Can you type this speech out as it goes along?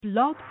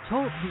Blog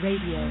Talk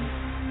Radio.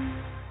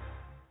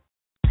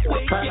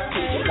 Wake your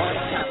head,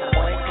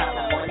 morning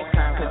combo,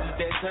 cause it's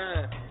that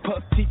time. Puff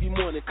TV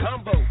morning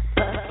combo.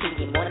 Puff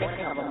TV morning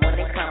combo.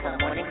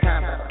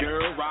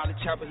 Girl, Raleigh,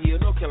 Chapel Hill,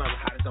 North Carolina,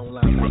 hottest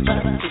online. Puff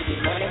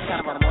TV morning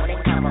combo.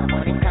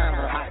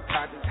 Hot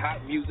topics,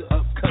 hot music,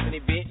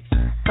 upcoming events.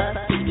 Puff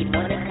TV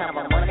morning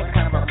combo. Now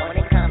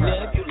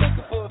if you're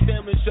looking for a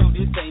family show,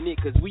 this ain't it,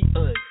 cause we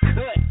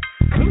uncut.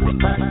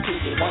 Puff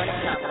TV morning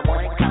combo.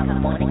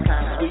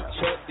 Sweet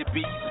Chuck, the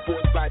beat,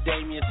 sports by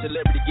Damien,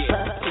 celebrity guest.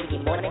 Puff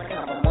TV morning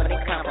combo.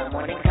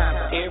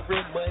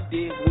 Every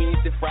Monday,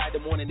 Wednesday, Friday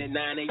morning at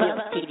 9 a.m.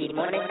 Puff TV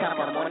morning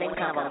combo.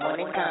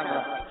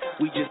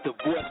 We just the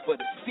voice for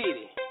the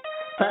city.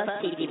 Puff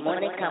TV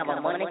morning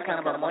combo.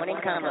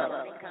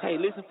 Hey,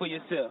 listen for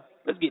yourself.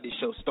 Let's get this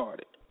show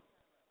started.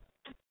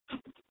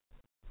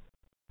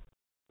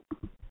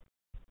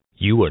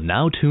 You are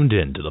now tuned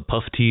in to the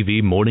Puff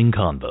TV Morning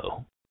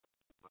Convo.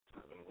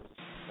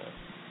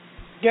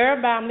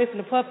 Everybody, I'm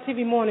listening to Puff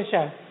TV Morning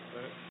Show.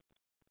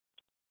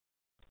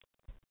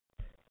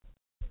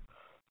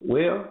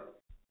 Well,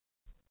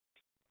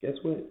 guess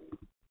what?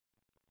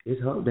 It's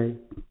Hump Day.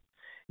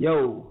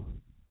 Yo,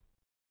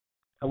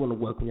 I want to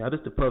welcome y'all. This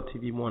is the Puff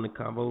TV Morning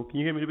Convo. Can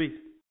you hear me, the beast?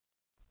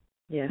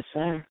 Yes,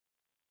 sir.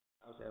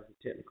 I was having some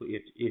technical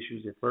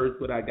issues at first,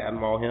 but I got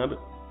them all handled.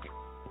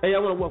 Hey, I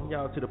want to welcome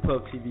y'all to the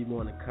Puff TV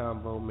Morning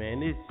Convo,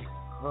 man. It's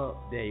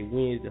Hump Day,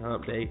 Wednesday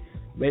Hump Day,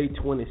 May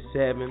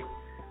 27th.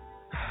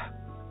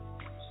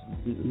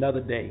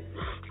 Another day.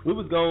 We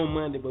was gone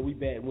Monday, but we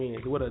back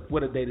Wednesday. What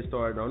a day to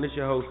start on. This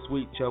your host,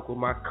 Sweet Chuck, with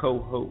my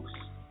co-host.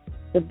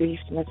 The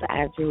Beast must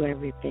I do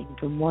everything.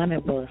 Good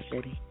morning, Bull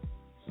City.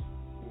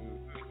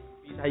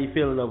 How you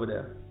feeling over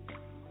there?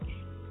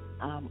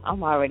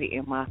 I'm already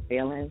in my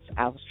feelings.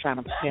 I was trying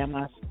to prepare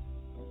myself.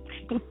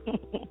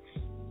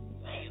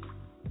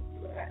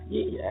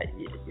 Yeah.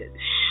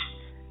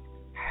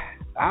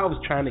 I was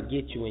trying to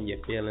get you in your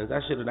feelings. I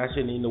shouldn't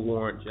even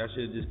warned you. I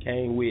should have just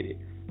came with it.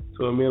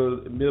 So in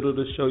the middle of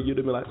the show, you'd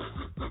have been like,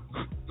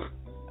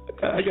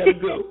 I gotta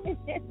go.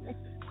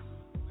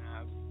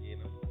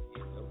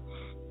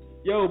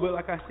 Yo, but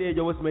like I said,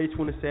 it's May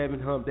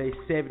 27th, Hump Day,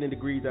 70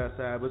 degrees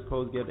outside. We're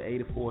supposed to get to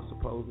 84,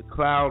 supposedly.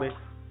 Cloudy.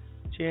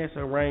 Chance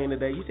of rain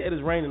today. You said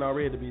it's raining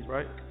already, the beast,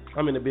 right?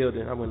 I'm in the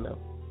building. I wouldn't know.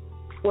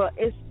 Well,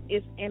 it's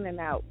in and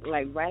out.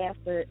 Like right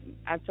after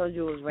I told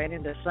you it was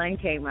raining, the sun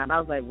came out. I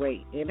was like,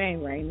 wait, it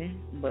ain't raining.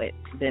 But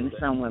then the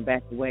sun went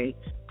back away.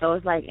 So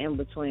it's like in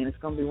between. It's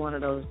going to be one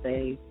of those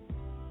days.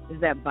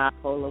 It's that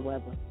bipolar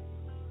weather.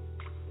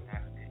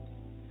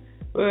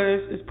 Well,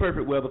 it's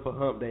perfect weather for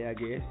Hump Day, I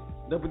guess.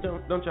 But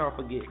don't y'all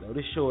forget, though,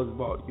 this show is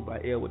brought to you by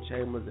Edward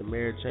Chambers and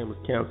Mary Chambers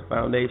Cancer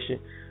Foundation.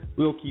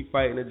 We'll keep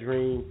fighting the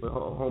dream for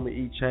homie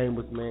E.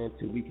 Chambers, man,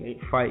 till we can't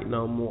fight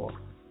no more.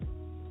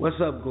 What's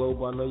up,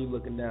 Global? I know you're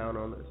looking down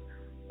on us.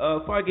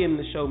 Before I get in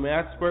the show,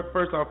 man,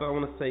 first off, I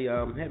want to say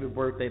happy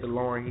birthday to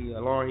Lauren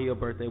Hill. Lauren Hill's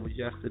birthday was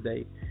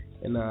yesterday.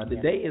 And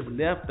today is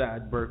Left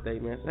Eye's birthday,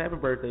 man. So happy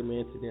birthday,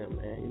 man, to them,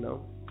 man. You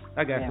know,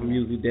 I got some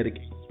music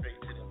dedicated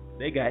straight to them.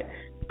 They got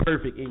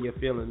perfect In Your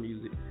Feelings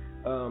music.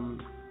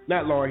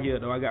 Not Lauren Hill,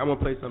 though. I'm going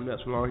to play something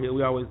else from Lauren Hill.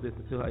 We always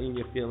listen to her In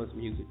Your Feelings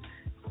music.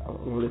 I'm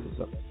going to listen to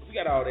something. We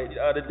got all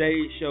that.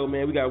 Today's show,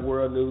 man, we got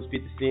World News,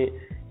 50 Cent.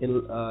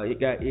 And it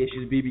got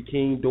issues. B.B.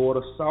 King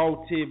daughter,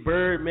 Salty,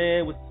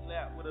 Birdman with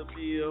slap with a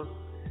bill.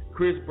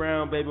 Chris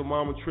Brown, baby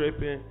mama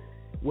tripping.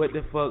 What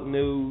the fuck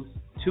news?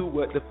 Two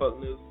what the fuck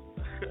news.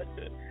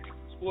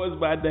 Sports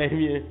by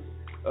Damien.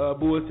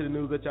 Boys to the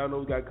news that y'all know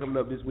we got coming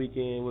up this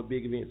weekend. What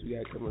big events we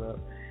got coming up.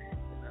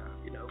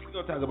 And, we're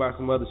going to talk about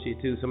some other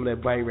shit too. Some of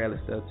that bike rally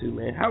stuff too,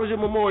 man. How was your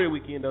Memorial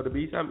weekend though, the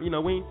Beast? We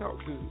ain't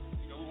talked to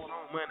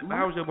Monday, but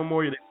how was your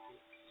Memorial Day?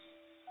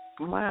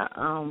 Well,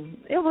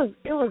 it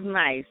was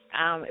nice.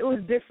 It was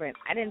different.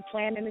 I didn't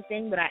plan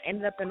anything, but I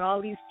ended up in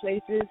all these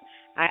places.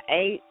 I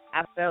ate.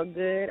 I felt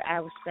good. I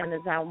was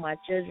spending time with my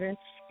children.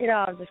 It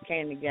all just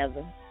came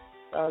together.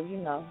 So,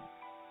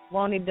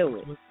 won't he do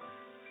it?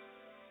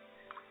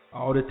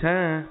 All the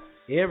time,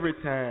 every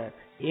time,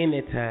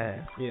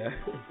 anytime. Yeah.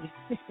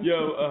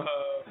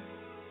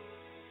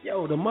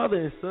 Yo, the mother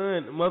and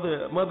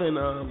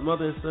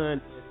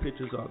son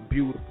pictures are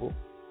beautiful.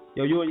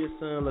 Yo, you and your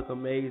son look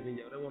amazing.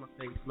 Yo, they want to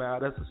fake smile.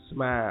 That's a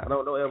smile. I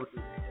don't ever do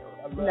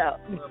that.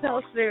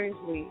 No,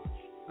 seriously.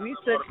 We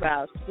took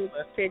about 6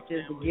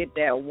 pictures to get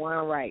that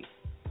one right.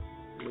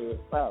 Yeah.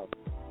 So.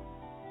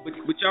 But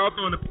y'all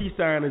throwing the peace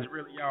sign is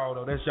really y'all,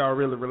 though. That's y'all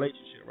really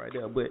relationship right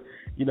there. But,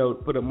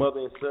 for the mother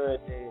and son,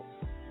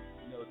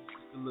 just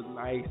to look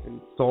nice and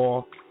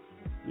soft,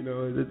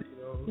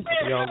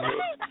 y'all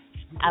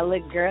I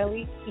look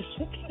girly.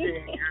 Yeah,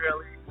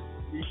 girly.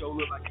 He gonna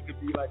look like he could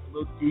be like a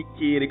little geek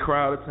kid and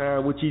cry all the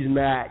time, which he's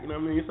not. You know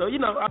what I mean? So,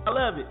 I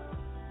love it.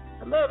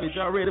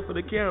 Y'all ready for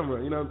the camera.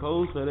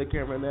 Pose for the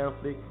camera now.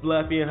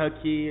 Fluffy and her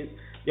kids.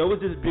 Yo,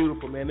 it's just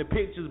beautiful, man. The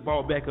pictures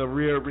brought back a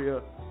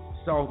real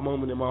soft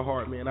moment in my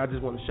heart, man. I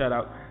just want to shout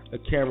out a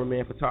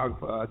cameraman,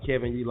 photographer,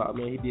 Kevin Yelock,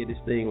 man. He did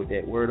this thing with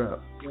that. Word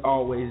up.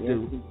 Always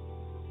do.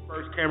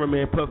 First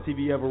cameraman Puff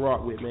TV ever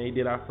rocked with, man. He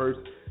did our first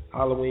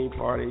Halloween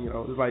party. You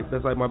know,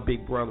 that's like my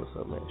big brother.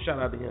 So man, shout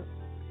out to him.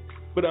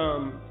 But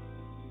I'm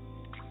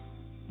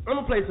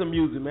gonna play some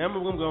music, man.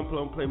 I'm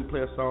gonna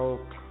play a song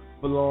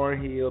for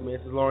Lauryn Hill, man.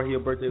 Since Lauryn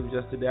Hill's birthday was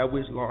yesterday, I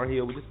wish Lauryn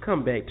Hill would just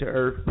come back to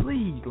earth,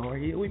 please,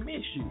 Lauryn Hill. We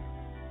miss you.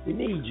 We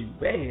need you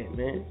bad,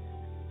 man.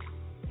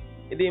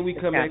 And then we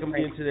come back and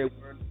get into that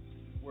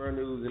world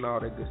news and all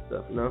that good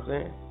stuff. You know what I'm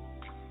saying?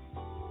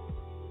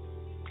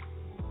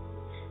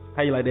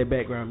 How you like that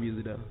background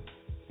music, though?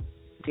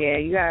 Yeah,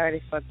 you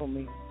already fuck with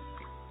me.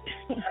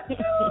 I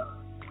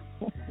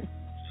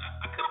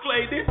could have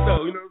played this,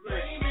 though. You know what I'm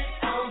saying?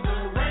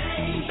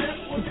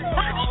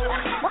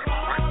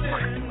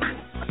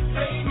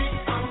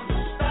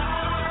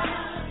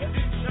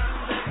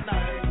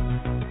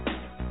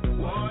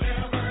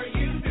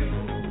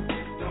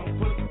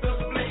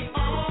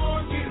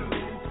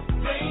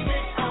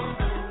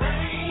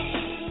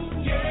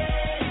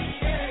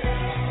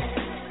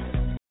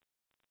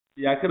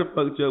 Yeah, I could have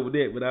fucked you up with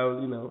that, but I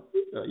was, you know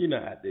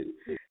how I did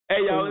it.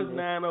 Hey, y'all, it's 9:08,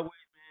 man.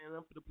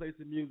 I'm for the play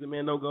some music,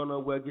 man. Don't go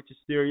nowhere. Get your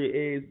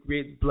stereo, eggs,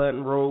 grits, blunt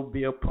and roll,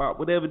 beer, pop,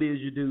 whatever it is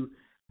you do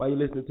while you're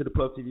listening to the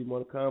Puff TV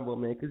Morning Combo,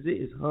 man, because it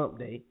is Hump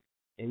Day,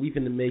 and we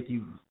finna make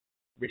you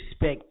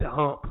respect the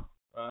hump,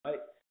 all right?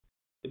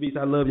 At least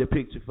I love your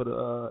picture for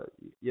the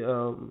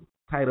your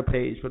title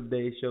page for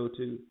today's show,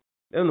 too.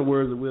 Them the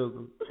words of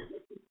wisdom.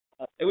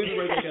 And we be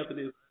right back after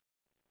this.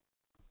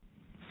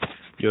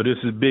 Yo, this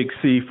is Big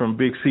C from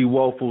Big C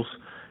Waffles,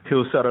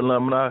 Hillside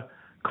alumni,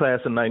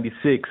 class of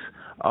 96.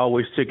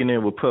 Always checking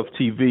in with Puff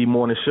TV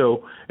Morning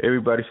Show.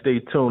 Everybody stay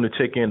tuned to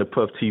check in to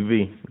Puff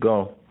TV. Go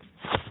on.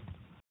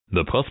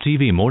 The Puff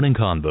TV Morning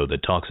Convo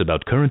that talks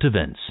about current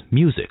events,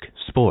 music,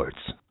 sports.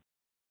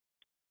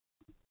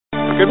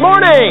 Good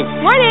morning!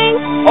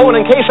 Morning! Oh, and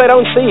in case I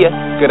don't see you,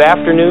 good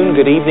afternoon,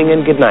 good evening,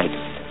 and good night.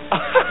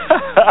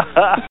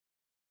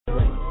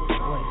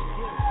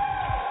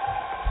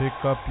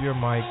 Pick up your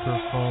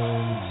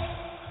microphones.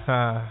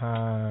 Ha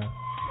ha.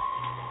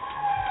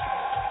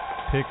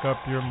 Pick up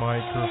your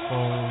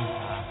microphones.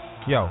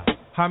 Yo,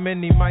 how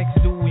many mics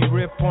do we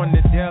rip on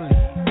the deli?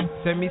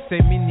 Send me say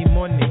mini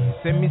money.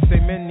 Send me say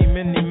many,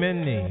 many,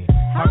 many.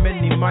 How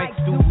many mics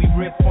do we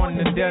rip on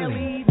the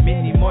deli?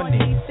 Mini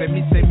money. Send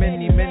me say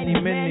many, many,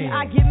 many.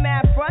 I get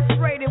mad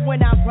frustrated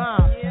when I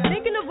rhyme.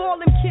 Thinking of all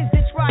them kids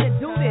that try to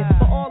do this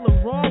for all the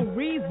wrong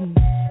reasons.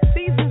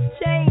 Seasons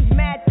change,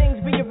 mad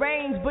things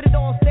rearrange, but it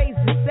all stays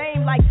the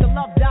same like the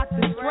love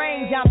Dr.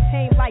 Strange. I'm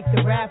tame like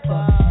the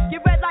rapper.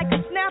 Get red like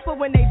a snapper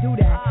when they do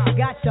that.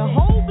 Got your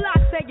whole block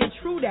saying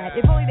true that.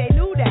 If only they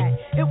knew that.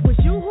 It was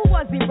you who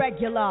was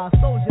irregular.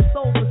 Soldier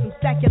sold for some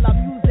secular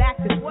music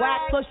actors.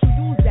 Whack, plus you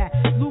use that.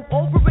 Loop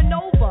over and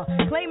over.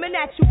 Claiming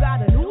that you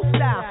got a new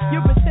style.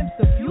 Your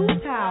attempts are futile.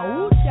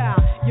 Ooh,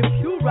 child. You're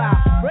puerile.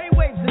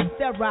 Brainwaves are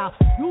sterile.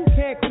 You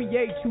can't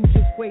create, you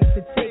just wait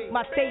to take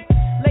my tape.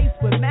 Laced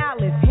with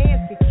malice.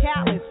 Hands get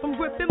callous. From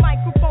gripping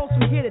microphones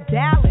from here to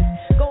Dallas.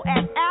 Go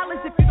ask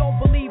Alice if you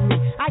don't believe me.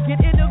 I get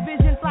inner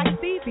visions like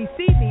Stevie.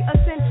 See me.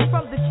 Ascension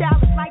from the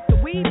chalice like the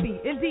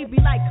weeby. Indeed be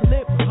like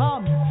Khalid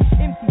Muhammad.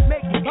 MCs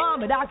make me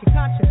vomit. I get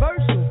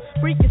controversial.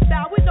 Freaking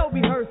style with no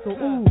rehearsal.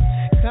 Ooh,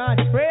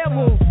 contraire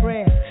move,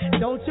 friend.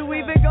 Don't you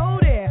even go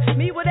there.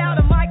 Me without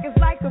a mic is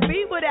like a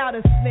bee without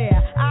a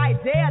snare. I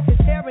dare to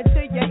tear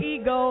into your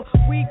ego.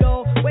 We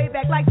go way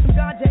back like some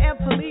ganja and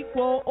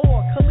Palico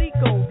or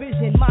Calico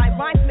vision. My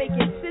rhymes make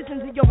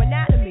incisions in your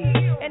anatomy.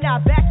 And I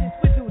back this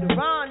with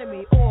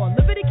Deuteronomy. Or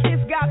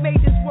Leviticus, God made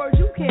this word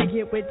you can't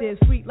get with this.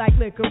 Sweet like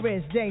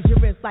licorice,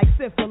 dangerous like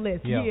syphilis.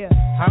 Yeah.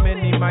 How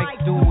many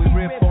mics do we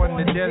rip on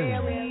the deli?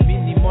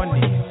 Mini money.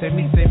 Say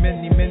me say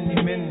many, many,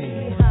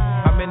 many.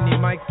 How many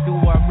mics do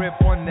I rip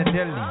on the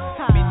deli?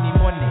 Mini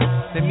money.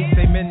 Say me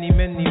say many,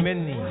 many,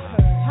 many.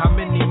 How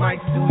many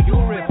mics do you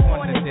rip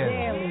on the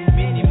deli?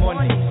 Mini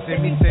money. Say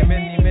me say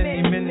many,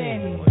 many,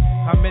 many.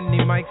 How many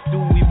mics do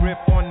we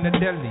rip on the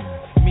deli?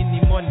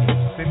 Mini money.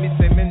 Say me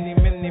say many,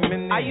 many,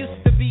 many. I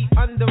used to be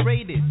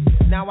underrated.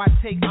 Now I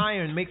take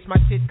iron, makes my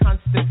shit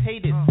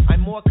constipated. I'm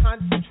more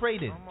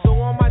concentrated. So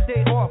on my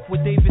day off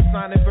with David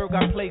Sonnenberg,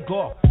 I play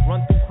golf.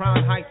 Run through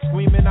Crown Heights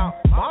screaming out,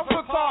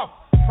 Monster Off!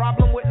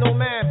 Problem with no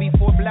man,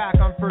 before black,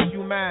 I'm first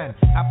human.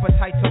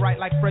 Appetite to write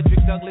like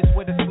Frederick Douglass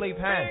with a slave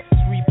hand.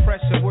 Street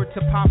pressure, word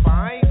to Papa,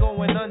 I ain't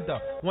going under.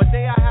 One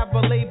day I have a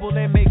label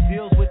and make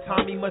deals with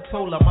Tommy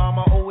Mottola.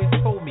 Mama always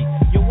told me,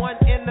 you're one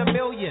in a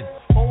million.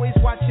 Always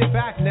watch your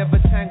back, never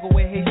tangle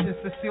with Haitian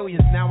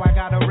Sicilians. Now I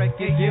got a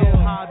record deal,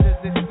 how does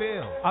it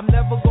feel? I'm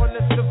never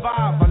gonna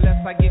survive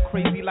unless I get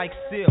crazy like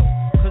Seal.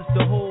 Cause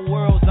the whole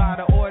world's out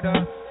of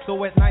order. So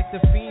at night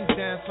the fiends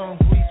dance on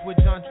Grease with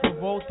John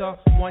Travolta.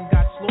 One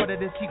got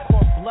slaughtered as he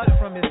caught blood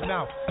from his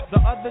mouth. The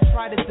other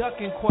tried to duck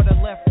and caught a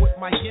left with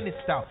my Guinness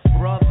stout.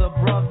 Brother,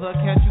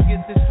 can't you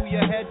get this through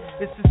your head?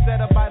 It's a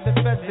setup by the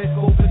feds that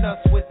open us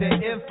with their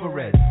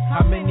infrared.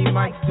 How many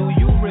mics do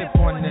you rip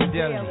on the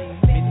deli?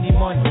 Many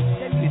money.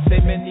 You say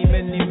many,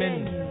 many,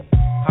 many.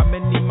 How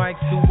many mics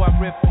do I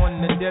rip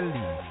on the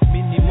deli?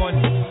 Many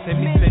money. Say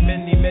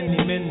many, many,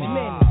 many.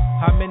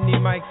 How many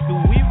mics do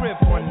we rip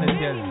on the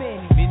deli?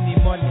 Many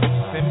money.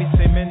 Say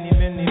many,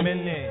 many, many.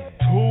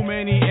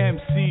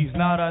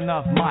 not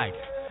enough mics.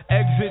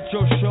 Exit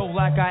your show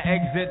like I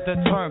exit the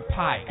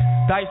turnpike.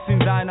 Dyson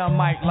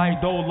dynamite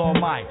like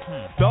Dolomite.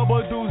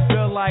 Double deuce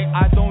delight,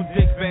 I don't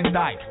dick Van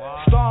Dyke.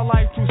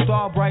 Starlight to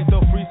star bright,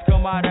 the freaks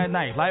come out at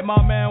night. Like my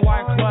man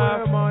White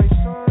Cloud.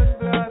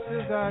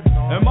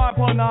 And my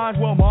panage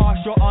will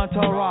marshal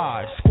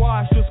entourage.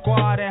 Squash the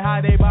squad and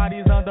hide their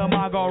bodies under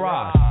my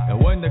garage.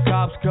 And when the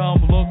cops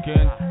come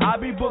looking, I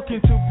be booking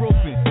to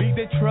Brooklyn. Leave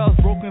their trails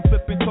broken,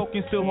 flipping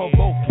tokens, still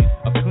Hoboken.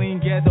 A clean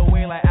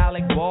getaway like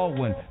Alec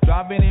Baldwin.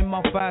 Driving in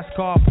my fast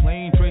car,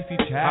 playing Tracy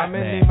Chapman. How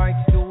many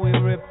mics do we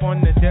rip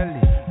on the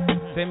deli?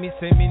 Say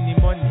many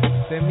money.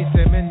 Say many.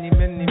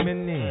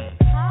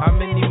 How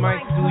many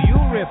mics do you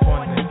rip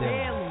on the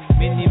deli?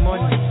 Many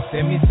money.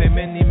 Say many.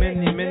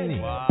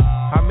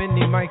 How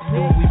many mics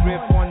do we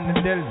rip on the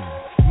deli?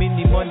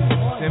 Many money.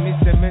 Say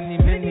many.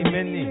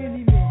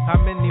 How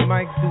many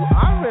mics do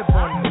I rip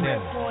on the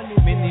deli?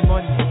 Many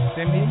money.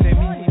 Say many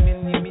money.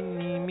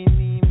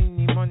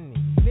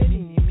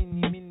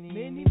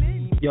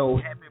 Yo,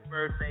 happy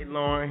birthday,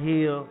 Lauryn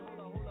Hill.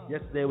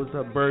 Yesterday was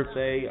her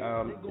birthday.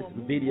 There's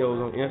some videos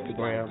on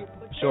Instagram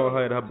showing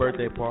her at her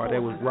birthday party. They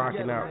was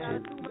rocking out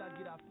too.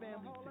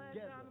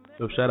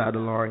 So shout out to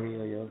Lauryn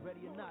Hill, yo.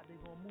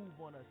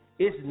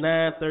 It's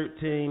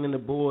 9:13 in the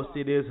Bull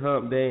City. It's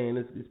Hump Day and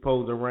it's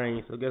supposed to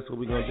rain. So guess what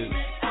we're gonna do?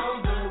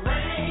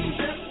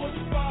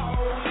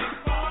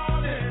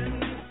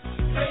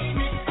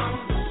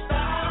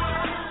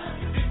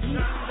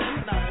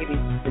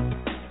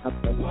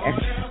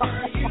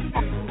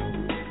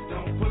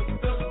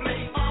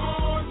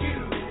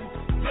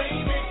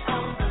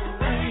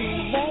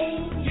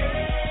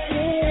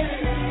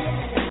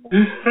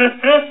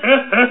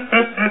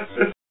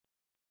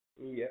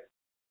 Yeah.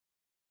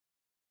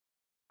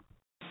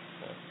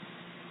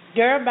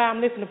 Girl, bye.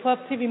 I'm listening to Puff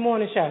TV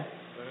Morning Show.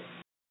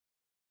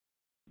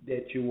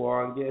 That you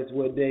are, and guess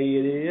what day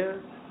it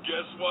is?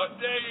 Guess what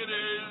day it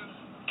is?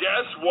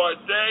 Guess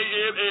what day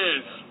it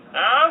is?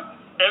 Huh?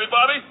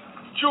 Anybody?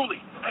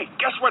 Julie, hey,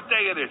 guess what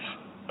day it is?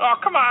 Oh,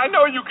 come on, I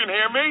know you can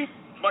hear me.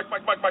 Mike.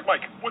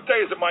 What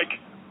day is it, Mike?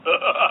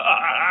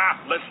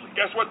 Leslie,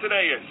 guess what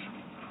today is?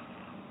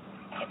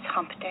 It's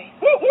Hump Day.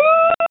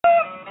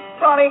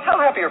 Woo-hoo! Ronnie, how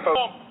happy are folks?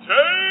 Hump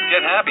Day!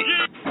 Get happy.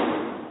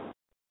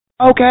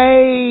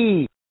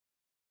 Okay.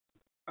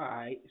 All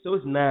right, so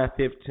it's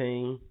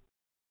 9:15,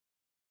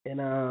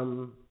 and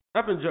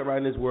I've been jumping right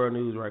in this world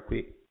news right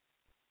quick,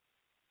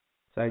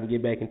 so I can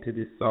get back into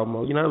this soft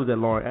mode. You know, it was that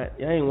Lauryn.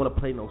 I ain't want to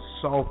play no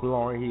soft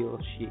Lauryn Hill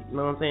shit. You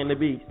know what I'm saying? The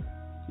Beast.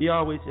 You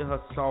always hear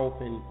her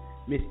soft and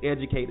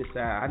miseducated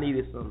side. I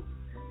needed some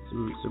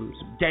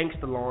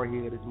gangster Lauryn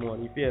Hill this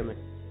morning. You feel me?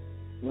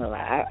 Well,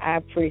 I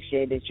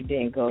appreciate that you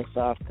didn't go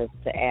soft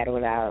to add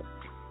without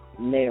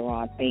later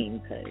on theme,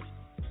 because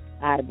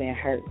I'd have been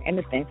hurt.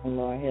 Anything from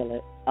Lauryn Hill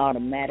it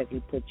automatically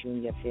put you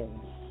in your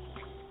feelings.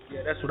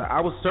 Yeah, that's what I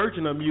was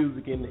searching her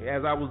music, and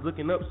as I was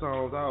looking up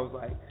songs, I was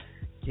like,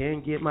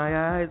 can't get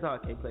my eyes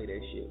off. I can't play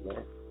that shit,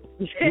 man.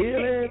 I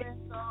can't.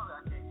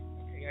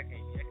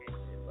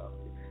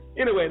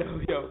 Anyway,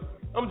 though, yo,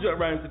 I'm jumping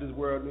right into this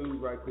world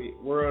news right quick.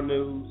 World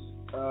news.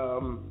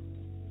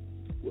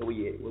 Where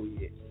we at?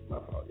 My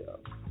fault, y'all.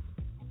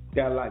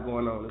 Got a lot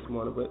going on this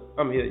morning, but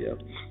I'm here, yo.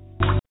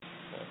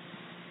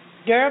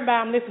 Girl, bye.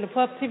 I'm listening to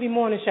Puff TV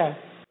Morning Show.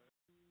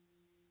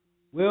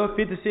 Well,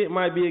 50 Cent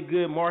might be a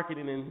good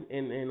marketing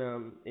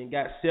and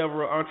got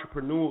several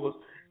entrepreneurs,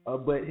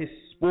 but his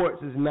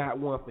sports is not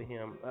one for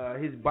him.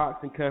 His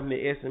boxing company,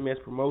 SMS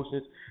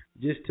Promotions,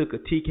 just took a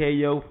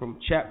TKO from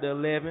Chapter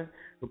 11,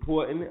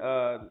 reporting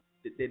that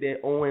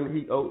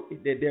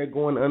they're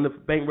going under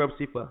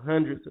bankruptcy for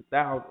hundreds of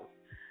thousands.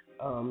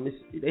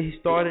 He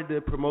started the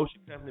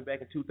promotion company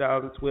back in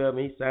 2012,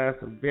 and he signed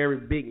some very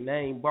big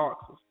name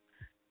boxers.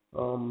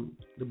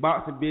 The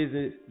boxing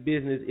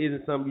business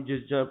isn't something you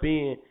just jump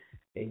in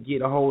and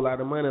get a whole lot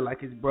of money like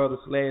his brother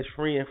 /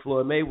 friend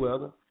Floyd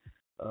Mayweather.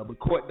 But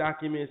court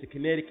documents in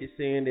Connecticut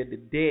saying that the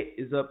debt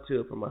is up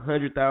to from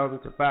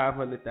 $100,000 to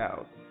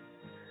 $500,000.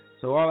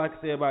 So all I can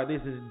say about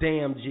this is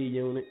damn G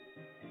Unit,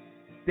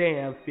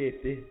 damn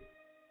 50.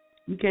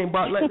 You can't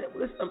box like that.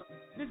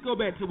 Let's go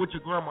back to what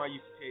your grandma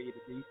used to tell you to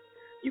do.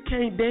 You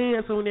can't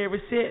dance on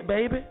every set,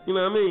 baby. You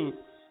know what I mean?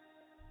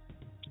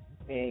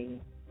 Hey.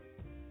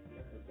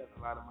 That's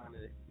a lot of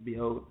money to be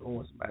owed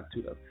on somebody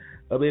too, though.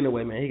 But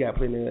anyway, man, he got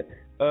plenty of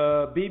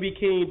that. B.B.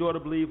 King's daughter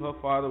believed her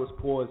father was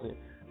poisoned.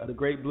 The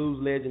great blues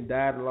legend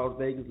died in Las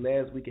Vegas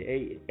last week at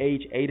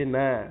age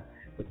 89.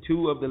 But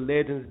two of the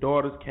legend's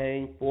daughters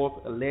came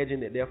forth alleging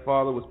that their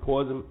father was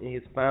poisoned in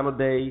his final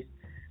days,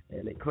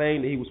 and they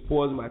claimed that he was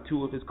poisoned by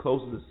two of his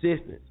closest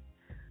assistants.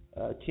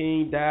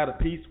 King died a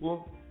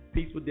peaceful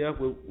death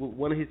with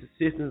one of his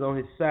assistants on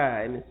his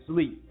side in his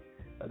sleep.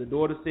 The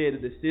daughter said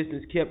that the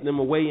assistants kept them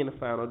away in the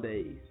final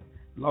days.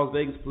 Las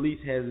Vegas police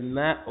has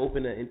not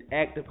opened an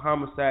active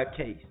homicide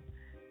case.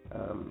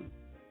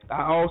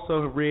 I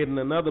also have read in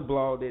another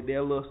blog that they're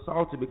a little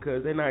salty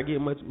because they're not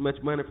getting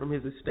much money from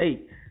his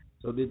estate.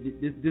 So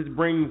this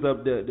brings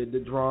up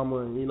the drama,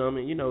 and you know what I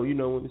mean. You know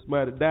when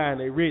somebody die and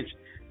they rich,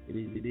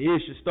 The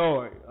issue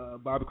started.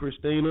 Bobby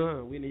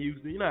Christina, Whitney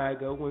Houston. You know how it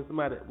goes when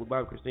somebody, well,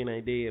 Bobby Christina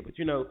ain't dead, but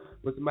you know,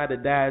 when somebody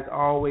dies,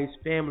 always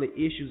family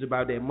issues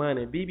about their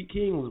money. B.B.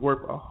 King was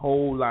worth a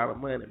whole lot of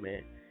money,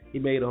 man. He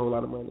made a whole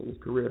lot of money in his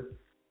career.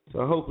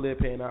 So hopefully that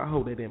pan out. I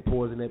hope they didn't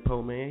poison that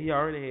poor man. He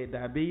already had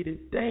diabetes.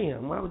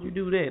 Damn, why would you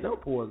do that?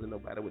 Don't poison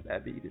nobody with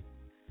diabetes.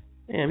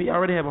 Damn, he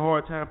already have a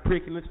hard time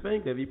pricking his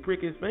finger. If he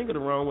prick his finger the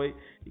wrong way,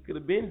 he could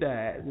have been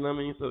died. You know what I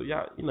mean? So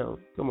y'all, you know,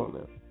 come on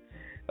now.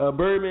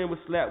 Birdman was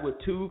slapped with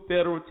 2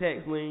 federal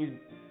tax liens,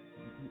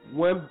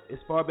 one as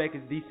far back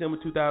as December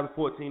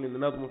 2014 and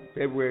another one from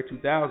February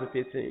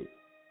 2015.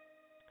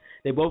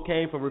 They both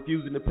came from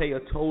refusing to pay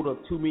a total of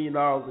 $2 million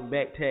in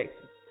back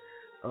taxes.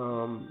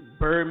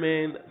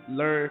 Birdman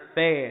learned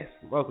fast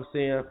from Uncle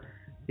Sam.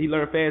 He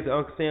learned fast that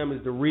Uncle Sam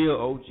is the real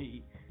OG.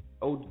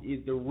 Is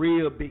the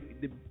real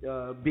big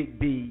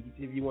B,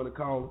 if you want to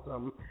call him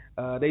something.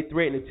 They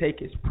threatened to take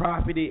his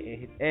property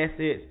and his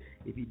assets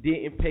if he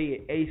didn't pay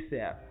it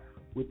ASAP.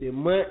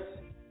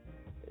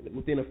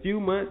 Within a few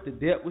months, the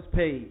debt was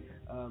paid.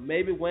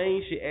 Maybe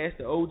Wayne should ask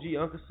the OG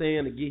Uncle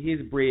Sam to get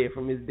his bread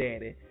from his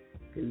daddy,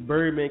 because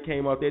Birdman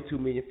came out that $2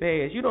 million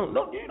fast. You don't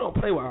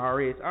play with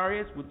RS.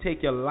 RS will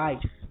take your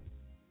life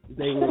if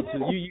they want to.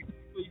 You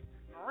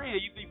for real,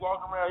 you be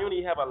walking around. You don't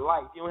even have a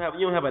life. You don't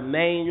have a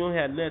name. You don't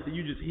have nothing.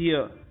 You just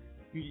here.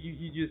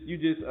 You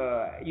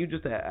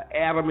just an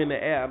atom in the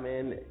air,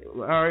 man.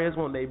 RS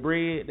want their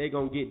bread. They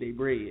gonna get their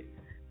bread.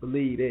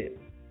 Believe that.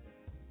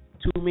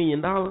 $2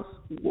 million.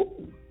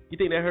 Woo. You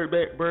think that hurt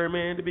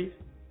Birdman to be?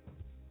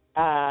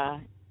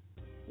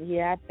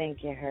 Yeah, I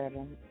think it hurt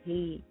him.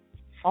 He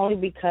only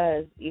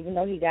because even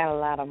though he got a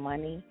lot of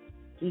money,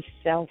 he's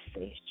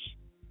selfish.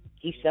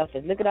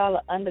 Look at all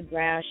the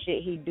underground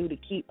shit he do to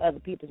keep other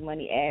people's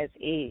money as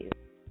is.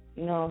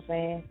 You know what I'm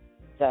saying?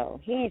 So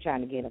he ain't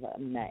trying to get up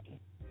nothing.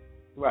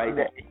 Right.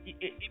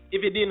 If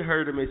it didn't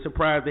hurt him, it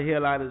surprised the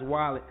hell out of his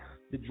wallet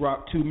to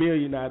drop $2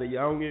 million out of you.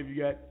 I don't know if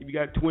you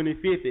got 20,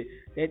 50.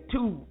 That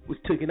 2 was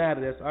taken out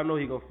of there, so I know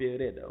he gonna feel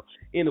that though.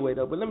 Anyway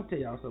though, but let me tell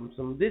y'all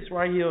something. This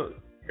right here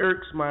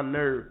irks my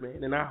nerve,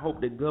 man, and I hope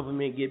the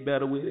government get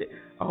better with it.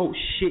 I hope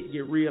shit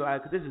get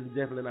realized, because this is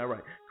definitely not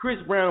right. Chris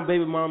Brown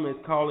baby mama is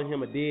calling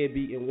him a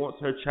deadbeat and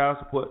wants her child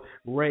support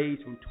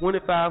raised from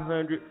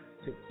 $2,500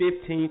 to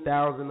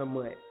 $15,000 a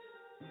month.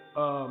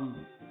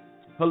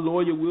 Her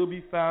lawyer will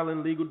be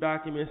filing legal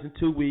documents in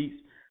 2 weeks.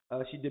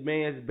 She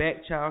demands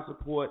back child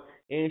support,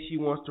 and she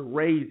wants to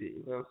raise it.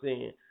 You know what I'm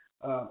saying?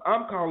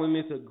 I'm calling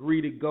this a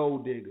greedy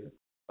gold digger.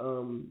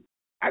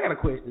 I got a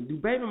question. Do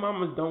baby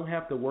mamas don't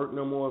have to work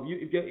no more?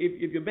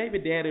 If your baby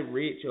daddy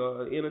rich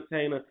or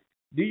entertainer,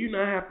 do you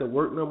not have to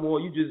work no more?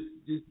 You just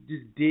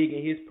dig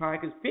in his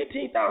pockets.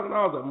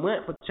 $15,000 a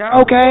month for child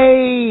support.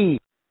 Okay.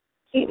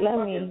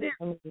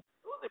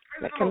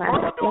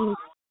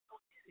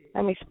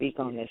 Let me speak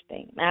on this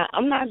thing. Now,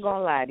 I'm not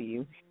gonna lie to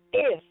you.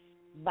 If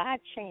by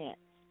chance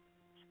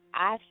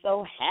I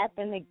so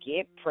happen to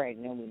get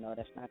pregnant, we know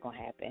that's not going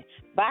to happen,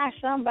 by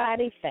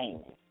somebody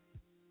famous,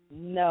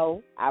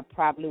 no, I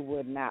probably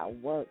would not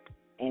work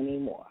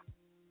anymore.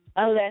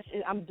 Unless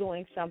I'm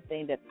doing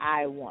something that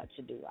I want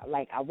to do.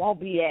 Like, I won't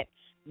be at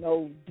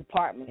no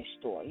department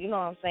store. You know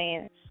what I'm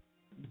saying?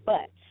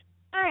 But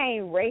I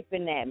ain't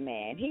raping that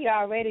man. He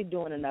already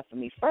doing enough for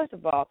me. First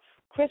of all,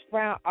 Chris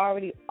Brown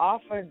already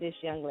offered this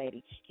young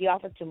lady. He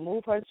offered to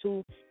move her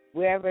to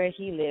wherever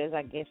he lives.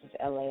 I guess it's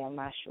L.A. I'm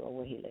not sure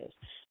where he lives.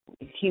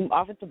 He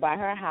offered to buy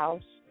her a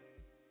house.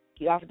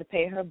 He offered to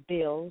pay her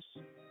bills.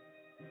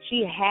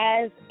 She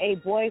has a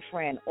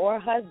boyfriend or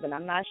husband,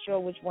 I'm not sure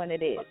which one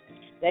it is,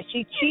 that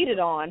she cheated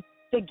on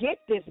to get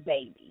this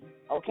baby.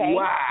 Okay?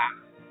 Wow.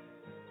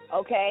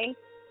 Okay?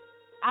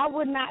 I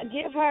would not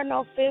give her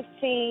no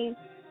 15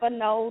 for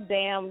no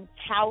damn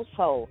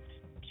household.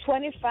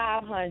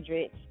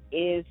 $2,500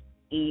 is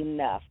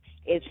enough.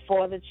 It's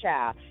for the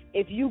child.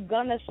 If you're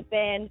gonna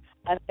spend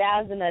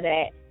 $1,000 of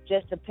that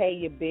just to pay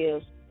your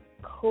bills,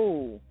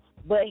 cool.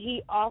 But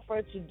he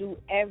offered to do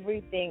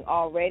everything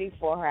already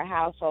for her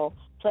household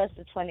plus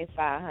the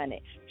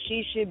 $2,500.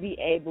 She should be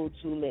able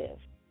to live.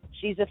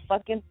 She's a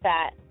fucking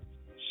thot.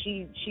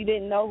 She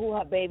didn't know who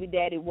her baby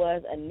daddy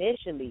was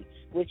initially,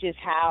 which is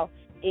how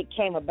it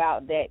came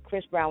about that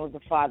Chris Brown was the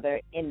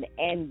father in the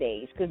end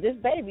days. Because this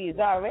baby is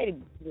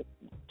already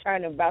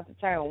about to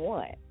turn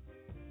 1.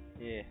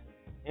 Yeah.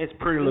 It's a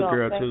pretty little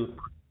girl, too.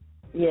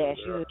 Yeah,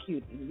 she was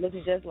cute.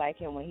 Looking just like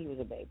him when he was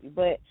a baby.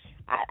 But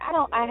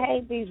I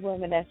hate these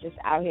women that's just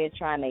out here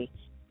trying to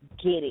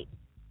get it.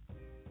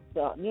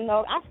 So, I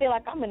feel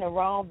like I'm in the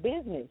wrong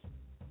business.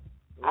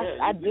 Yeah,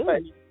 I do.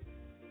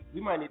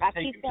 We might need to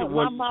take you to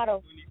one.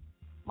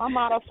 My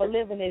motto for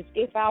living is,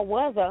 if I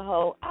was a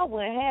hoe, I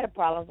wouldn't have the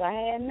problems I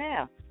have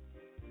now.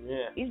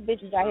 Yeah. These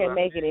bitches out here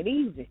making it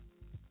easy.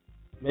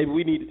 Maybe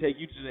we need to take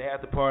you to the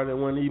after party at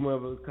one of these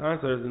motherfuckers'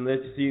 concerts and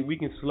let you see if we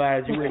can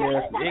slide you in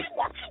there.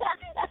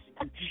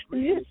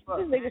 This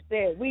nigga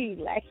said weed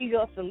like he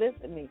gonna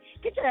solicit me.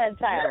 Get your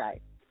entire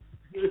life.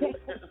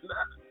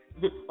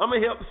 I'm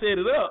gonna help set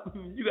it up.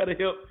 You gotta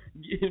help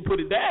put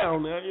it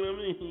down now. You know what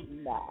I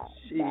mean? Nah.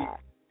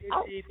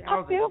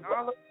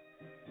 $15,000.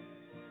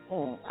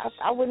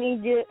 I wouldn't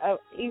even give,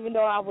 even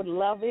though I would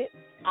love it,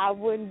 I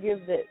wouldn't give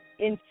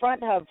in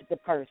front of the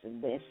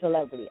person, the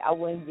celebrity. I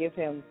wouldn't give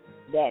him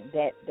that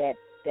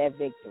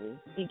victory.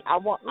 I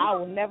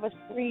will never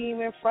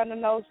scream in front of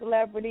no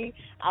celebrity.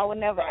 I will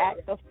never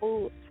act a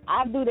fool.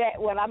 I do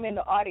that when I'm in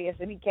the audience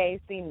and he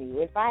can't see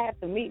me. If I have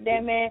to meet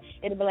that man,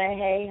 it'll be like,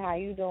 hey, how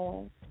you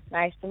doing?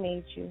 Nice to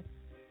meet you.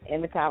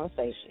 In the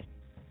conversation.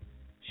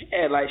 She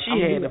had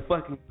the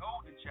fucking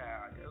golden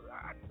child.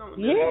 I don't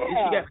know.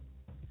 Yeah. Is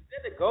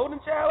that the golden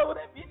child over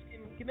that bitch?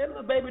 Can that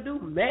little baby do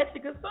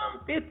magic or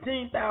something?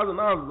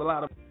 $15,000 is a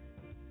lot of.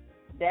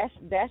 That's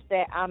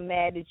that. I'm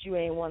mad that you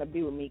ain't want to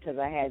be with me because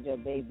I had your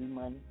baby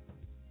money.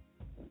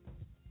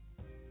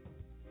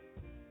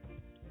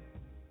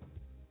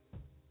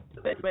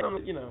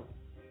 You know,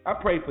 I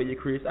pray for you,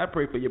 Chris. I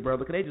pray for your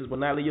brother because they just will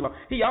not leave you alone.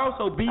 He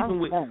also beefing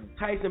with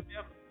Tyson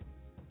Beverly.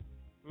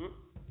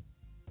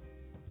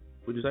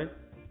 What'd you say?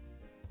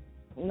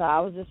 No, I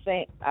was just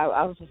saying.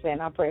 I was just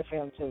saying. I pray for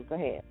him too. Go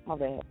ahead. My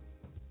bad.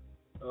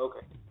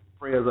 Okay.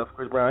 Prayers up for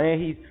Chris Brown,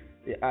 and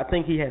I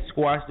think he had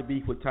squashed the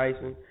beef with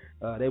Tyson.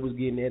 They was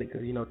getting at it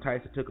because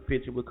Tyson took a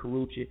picture with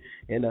Carucci,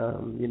 and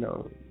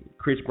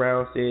Chris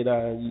Brown said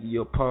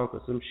you're a punk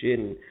or some shit,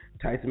 and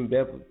Tyson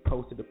Beverly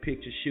posted a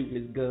picture shooting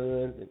his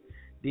guns, and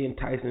then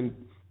Tyson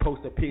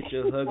posted a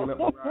picture hugging up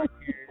Mariah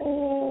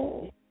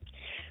Carey.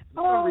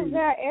 Oh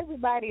God,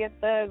 everybody a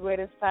thug when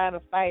it's time to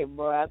fight,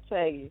 boy. I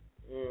tell you.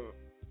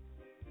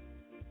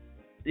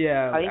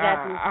 Yeah. You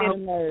got to get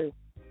nerves.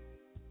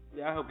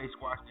 Yeah, I hope they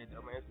squash that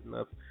though, man. It's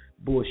enough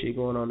bullshit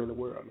going on in the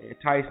world, man.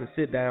 Tyson,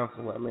 sit down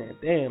somewhere, man.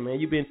 Damn, man,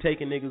 you been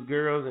taking niggas'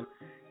 girls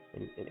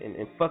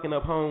and fucking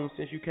up homes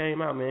since you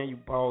came out, man. You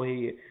bald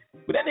head.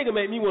 But that nigga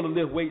made me want to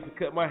lift weights and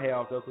cut my hair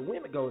off though. So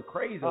women going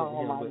crazy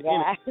over him. Oh my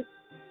God.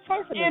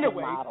 Tyson is a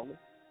model.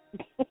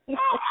 I could be a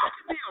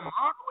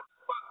model.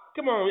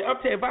 Come on, I'm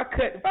telling you,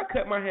 if I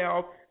cut my hair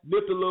off,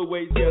 lift a little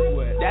weight, guess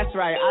what? That's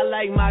right. I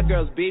like my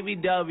girls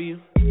BBW.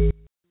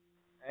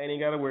 I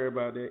ain't got to worry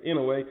about that.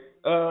 Anyway,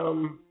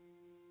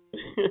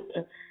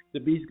 the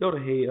beast go to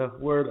hell.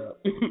 Word up.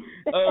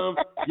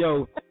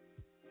 Yo,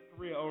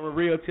 on a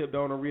real tip,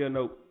 though, on a real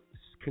note,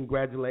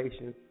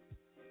 congratulations.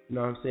 You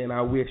know what I'm saying?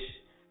 I wish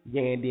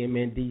Yandy and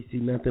Mendici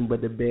nothing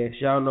but the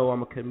best. Y'all know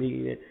I'm a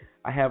comedian.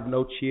 I have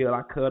no chill.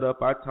 I cut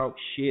up. I talk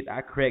shit.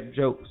 I crack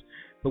jokes.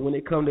 But when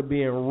it come to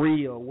being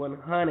real,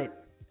 100,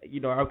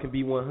 I can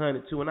be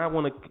 100 too, and I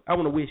want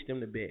to wish them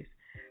the best.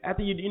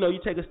 After you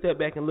take a step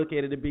back and look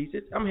at it, the beast.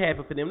 I'm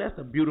happy for them. That's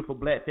a beautiful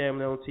black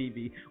family on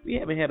TV. We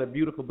haven't had a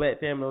beautiful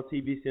black family on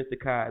TV since the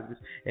Cosbys,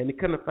 and they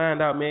couldn't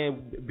find out,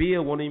 man.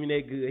 Bill wasn't even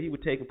that good. He was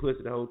taking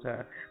pussy the whole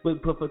time.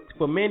 But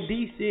for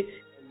Mendici and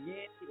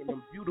Yandy and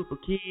them beautiful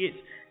kids,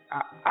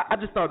 I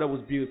just thought that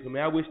was beautiful,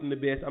 man. I wish them the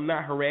best. I'm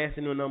not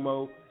harassing them no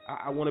more.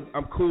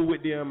 I'm cool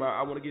with them.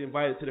 I want to get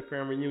invited to the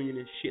family reunion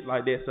and shit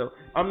like that. So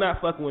I'm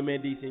not fucking with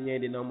Mendici and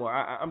Yandy no more.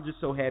 I'm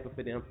just so happy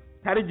for them.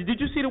 Did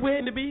you see the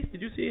wedding, the beast?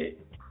 Did you see it?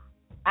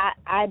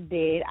 I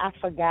did. I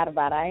forgot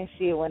about it. I didn't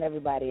see it when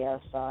everybody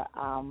else saw it.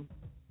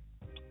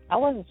 I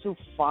wasn't too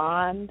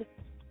fond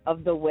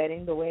of the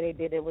wedding, the way they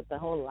did it with the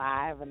whole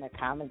live and the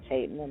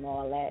commentating and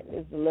all that.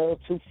 It's a little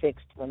too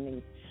fixed for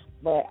me.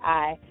 But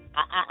I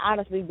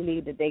honestly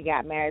believe that they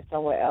got married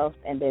somewhere else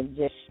and then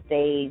just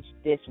staged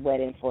this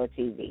wedding for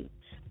TV.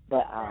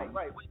 But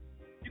right.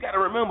 You got to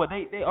remember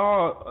they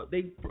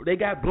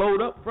got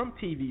blowed up from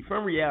TV,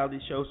 from reality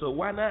shows. So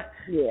why not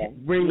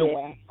bring the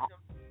wedding?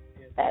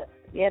 I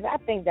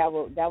think that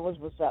was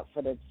what's up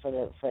for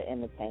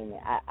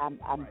entertainment.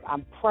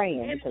 I'm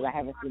praying because I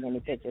haven't seen any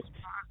pictures.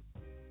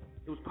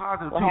 It was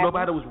positive too.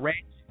 Nobody was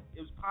ratchet.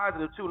 It was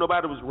positive too.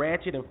 Nobody was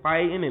ratchet and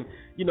fighting, and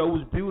it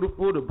was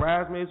beautiful. The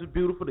bridesmaids was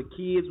beautiful. The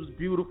kids was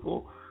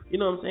beautiful. You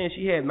know what I'm saying?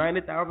 She had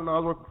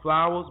 $90,000 worth of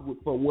flowers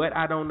for what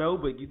I don't know,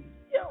 but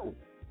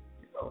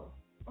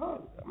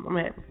I'm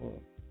happy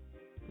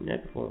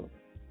for him.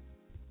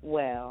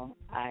 Well,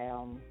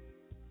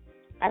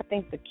 I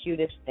think the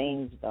cutest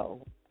things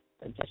though.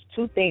 Just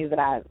two things that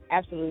I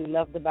absolutely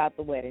loved about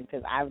the wedding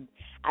because I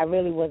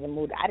really wasn't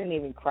moved. I didn't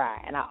even cry,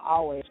 and I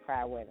always cry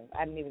at weddings.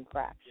 I didn't even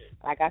cry.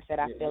 Like I said,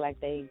 I feel like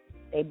they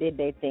did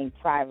their thing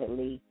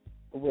privately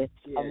with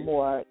a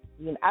more.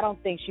 I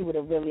don't think she would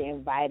have really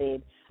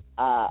invited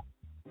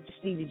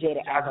Stevie J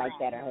to act like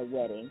that at her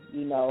wedding,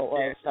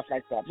 or stuff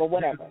like that. But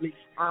whatever.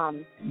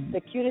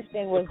 The cutest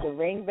thing was the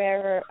ring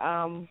bearer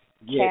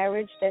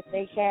carriage that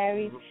they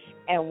carried,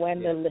 and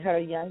when her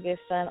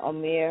youngest son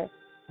Amir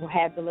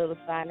had the little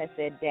sign that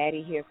said,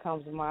 "Daddy, here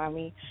comes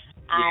Mommy."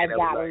 I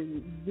got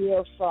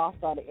real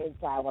soft on the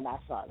inside when I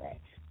saw that.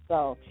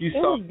 So it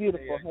was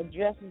beautiful. Her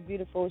dress was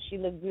beautiful. She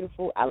looked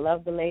beautiful. I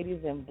love the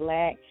ladies in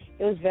black.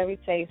 It was very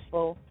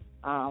tasteful.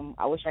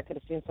 I wish I could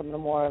have seen some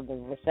more of the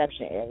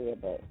reception area,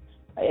 but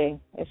hey,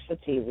 it's for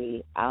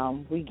TV.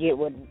 We get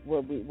what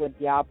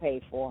y'all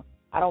paid for.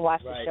 I don't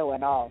watch the show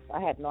at all, so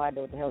I had no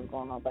idea what the hell was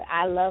going on. But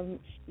I love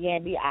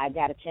Yandy. I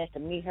got a chance to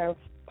meet her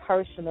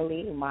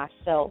personally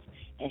myself.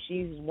 And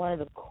she's one of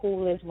the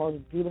coolest, most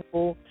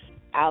beautiful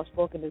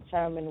outspoken,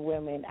 determined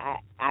women.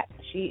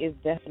 She is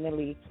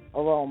definitely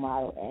a role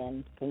model,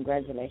 and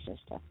congratulations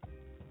to her.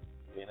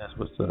 Yeah, that's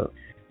what's up.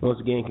 Once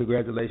again,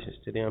 congratulations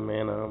to them,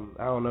 man.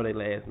 I don't know their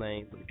last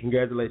name, but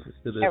congratulations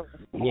to the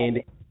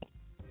Yandy.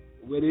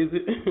 What is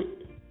it?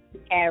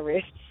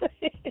 Harris.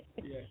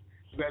 Yeah.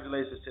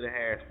 Congratulations to the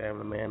Harris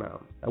family, man.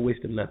 I wish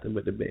them nothing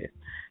but the best.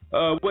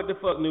 What the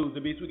fuck news,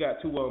 the beast? We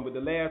got two of them, but the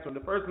last one,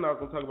 the first one I was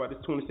gonna talk about,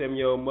 this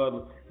 27-year-old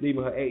mother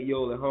leaving her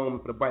 8-year-old at home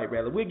for the bike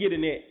rally. We'll get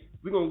in that.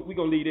 We're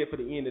gonna leave that for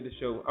the end of the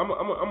show.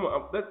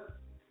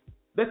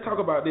 Let's talk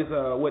about this.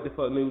 What the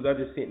fuck news? I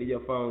just sent to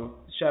your phone.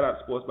 Shout out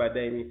to Sports by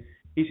Damien.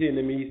 He sent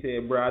to me. He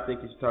said, "Bro, I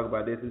think you should talk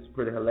about this. It's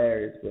pretty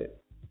hilarious, but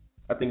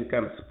I think it's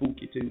kind of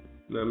spooky too."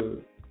 You know what I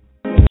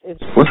mean?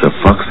 What the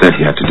fuck's that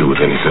you have to do with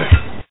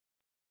anything?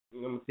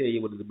 I'm gonna tell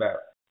you what it's about.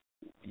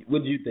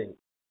 What do you think?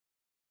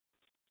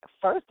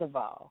 First of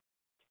all,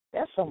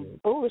 that's some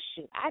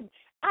bullshit.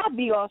 I'd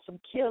be on some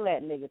kill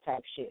that nigga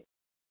type shit.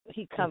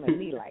 He come at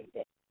me like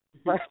that.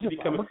 First of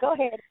all, but go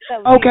ahead and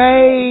tell me.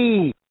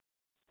 Okay.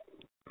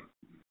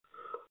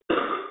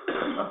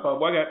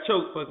 Well, I got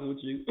choked fucking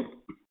with you.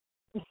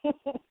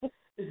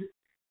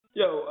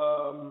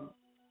 Yo,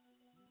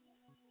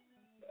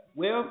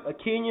 well, a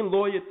Kenyan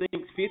lawyer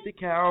thinks 50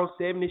 cows,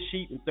 70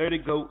 sheep, and 30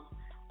 goats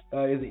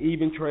is an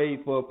even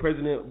trade for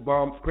President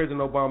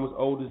Obama's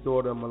oldest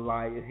daughter,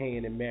 Malaya,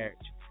 hand in marriage.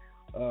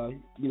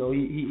 You know,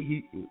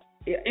 he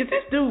is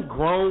this dude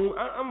grown?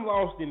 I'm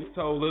lost in this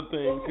whole other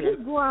thing. Yeah,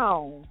 he's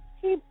grown.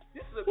 This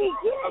is a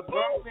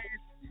grown man.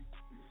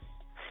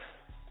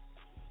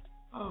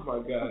 Oh my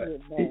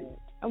God.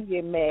 I'm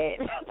getting mad.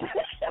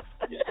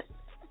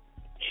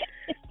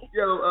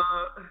 Yo,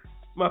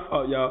 my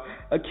fault, y'all.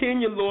 A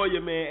Kenyan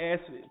lawyer, man,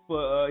 asked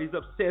for. He's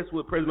obsessed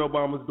with President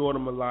Obama's daughter,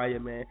 Malaya,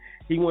 man.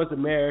 He wants to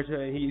marry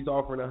her, and he's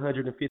offering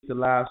 150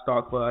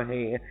 livestock for her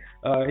hand.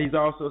 He's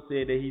also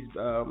said that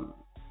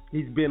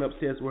he's been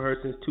obsessed with her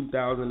since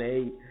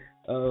 2008.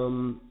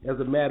 As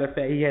a matter of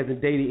fact, he hasn't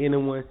dated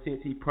anyone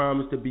since he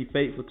promised to be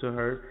faithful to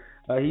her.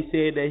 He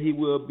said that he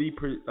will be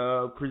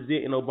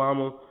presenting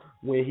Obama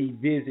when he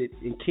visits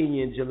in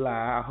Kenya in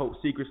July. I hope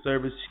Secret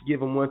Service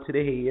give him one to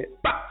the head.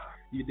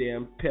 You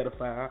damn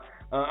pedophile.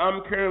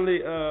 I'm currently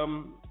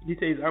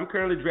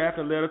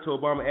drafting a letter to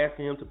Obama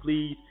asking him to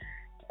please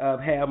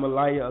have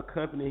Malaya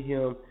accompany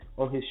him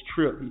on his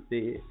trip, he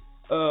said.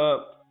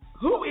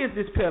 Who is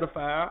this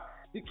pedophile?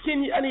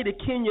 I need the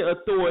Kenya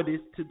authorities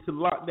to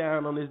lock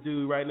down on this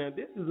dude right now.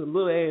 This is a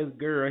little ass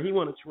girl. He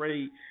want to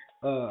trade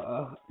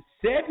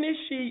 70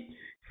 sheep,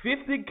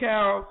 50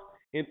 cows,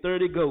 and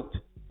 30 goats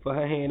for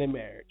her hand in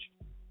marriage.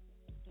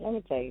 Let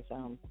me tell you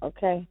something,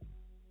 okay?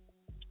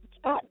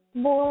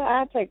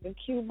 I take the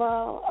cue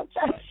ball. I'm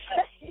trying to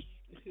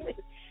say.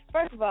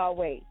 First of all,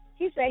 wait.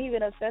 He said he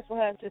been obsessed with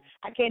her.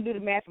 I can't do the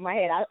math in my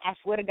head. I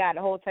swear to God,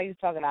 the whole time he was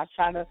talking, I was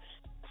trying to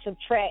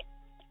subtract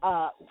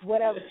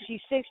whatever. She's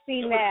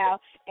 16 now,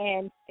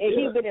 and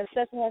he's been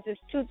obsessed with her since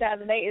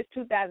 2008. It's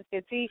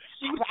 2015.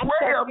 I'm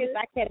so pissed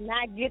I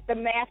cannot get the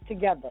math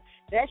together.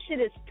 That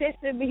shit is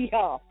pissing me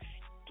off.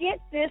 Get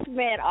this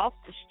man off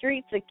the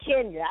streets of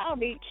Kenya. I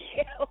don't even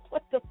care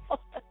what the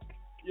fuck.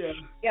 Yeah.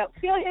 Yep.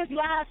 Kill his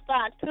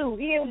livestock too.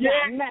 He don't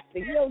get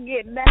nothing. He don't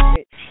get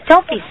nothing.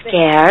 Don't be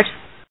scared.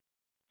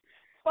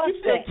 Fuck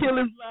that. Kill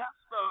his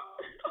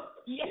livestock.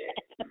 Yeah.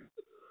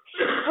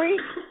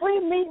 Free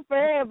meat for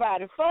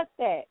everybody. Fuck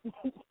that.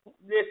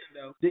 Listen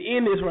though, the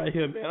end is right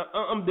here, man.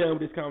 I'm done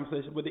with this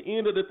conversation. But the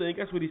end of the thing,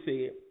 that's what he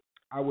said.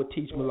 I would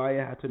teach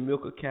Malaya how to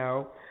milk a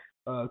cow,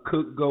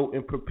 cook goat,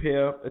 and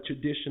prepare a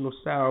traditional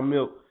sour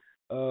milk,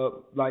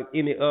 like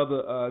any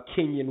other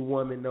Kenyan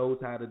woman knows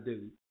how to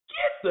do.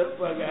 Get the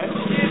fuck out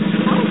of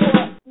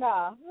here.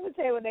 No, let me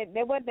tell you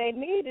what they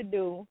need to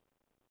do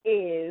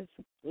is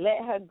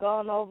let her go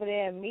on over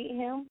there and meet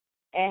him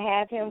and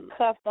have him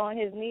cuffed on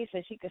his knee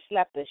so she could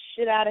slap the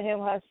shit out of him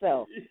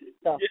herself.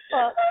 The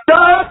fuck?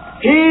 Does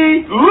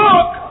he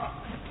look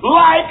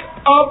like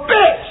a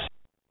bitch?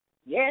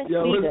 Yes, he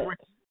does.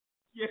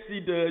 Yes, he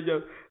does.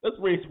 Yo, let's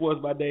bring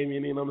Sports by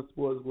Damien in on the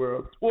sports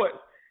world. Sports.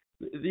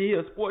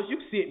 Sports, you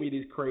sent me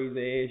this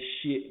crazy ass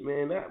shit,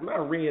 man. I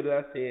read it,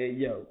 I said,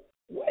 yo,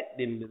 what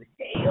in the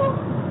hell?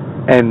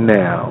 And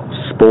now,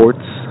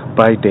 Sports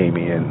by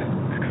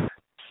Damien.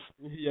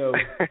 Yo.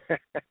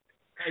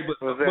 Hey,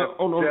 was that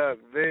Chuck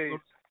V?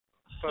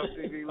 Puff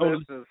TV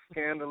listeners,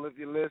 Scandal if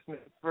you're listening,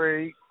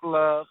 Free,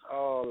 Love,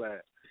 all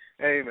that.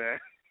 Hey, man.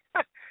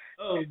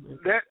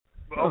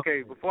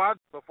 Okay, before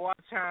I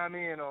chime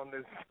in on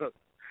this,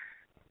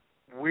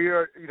 we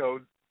are,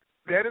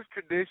 that is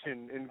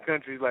tradition in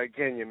countries like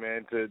Kenya,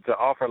 man, to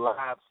offer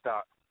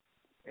livestock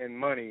and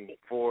money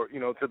for,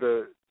 to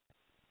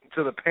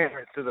the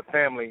parents, to the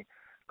family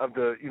of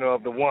the,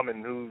 of the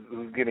woman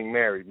who's getting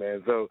married,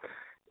 man. So,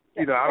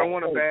 I don't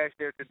want to bash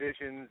their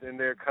traditions and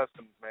their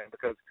customs, man,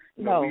 because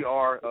we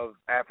are of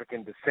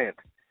African descent.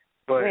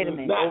 But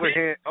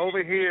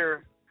over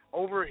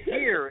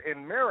here in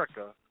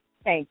America.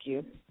 Thank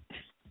you.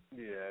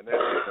 Yeah, that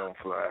shit don't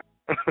fly.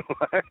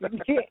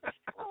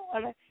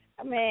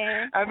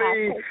 Man. I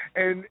mean,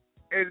 and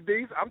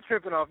I'm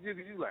tripping off you.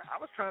 You like, I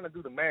was trying to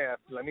do the math.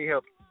 Let me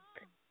help you.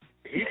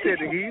 He said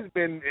that he's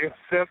been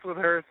obsessed with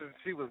her since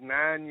she was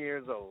 9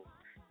 years old.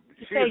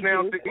 She is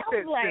now. He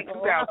said since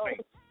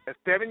 2008. That's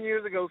 7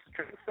 years ago.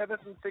 7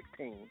 and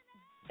 16.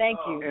 Thank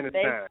you. And it's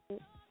Thank time. you.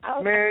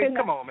 Man,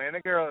 come on, man.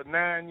 That girl is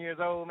 9 years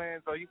old,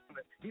 man. So he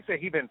said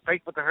he been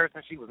faithful to her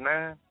since she was 9.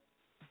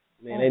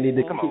 Man, they need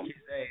to come kick on. his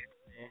ass,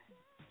 man.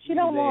 She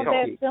don't want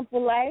that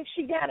simple life.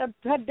 She got her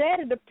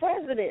daddy the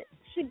president.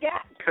 She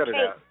got. Cut it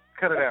out.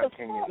 Cut it out,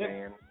 Kenyan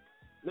man.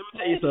 Let me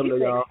tell you something,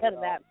 y'all. Cut it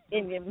out,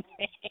 Kenyan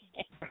man.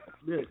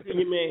 Look,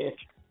 Kenyan man.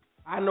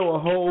 I know a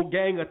whole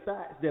gang of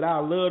thoughts that I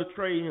love to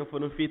trade him for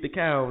them 50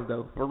 cows,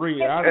 though. For real.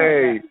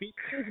 Hey. 50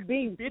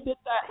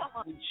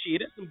 thoughts.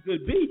 Shit, that's some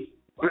good beef.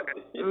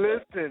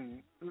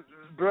 Listen,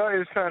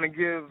 bro is trying to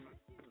give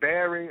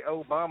Barry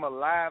Obama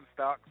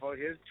livestock for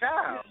his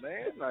child,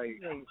 man.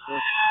 Like,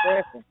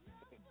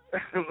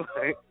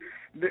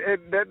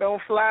 that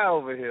don't fly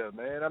over here,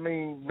 man. I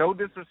mean, no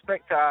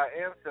disrespect to our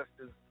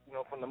ancestors,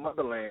 from the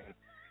motherland,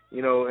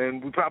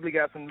 and we probably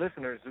got some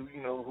listeners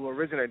who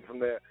originate from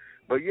there.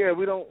 But yeah,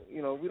 we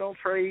don't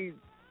trade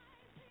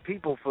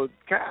people for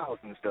cows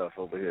and stuff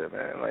over here,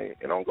 man. Like,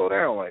 it don't go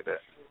down like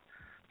that.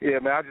 Yeah,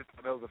 man, I just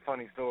thought that was a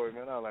funny story,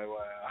 man. I was like,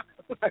 wow.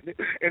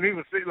 And he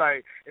was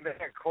like, and they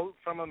had quotes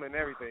from him and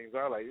everything. So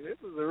I was like, this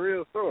is a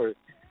real story.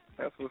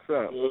 That's what's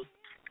up. Mm-hmm.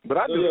 But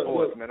I do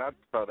sports, man. I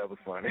just thought that was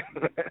funny.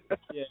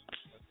 Yeah.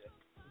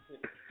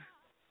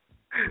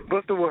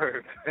 What's the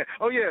word?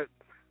 Oh, yeah.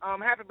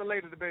 Happy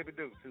belated to Baby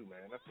Duke, too,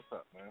 man. That's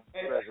what's up, man.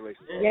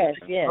 Congratulations. Yes.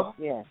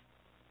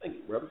 Thank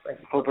you, brother. Thank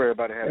you. Hope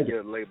everybody had a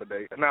good Labor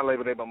Day. Not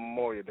Labor Day, but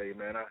Memorial Day,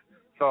 man. I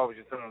saw it was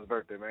your son's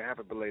birthday, man.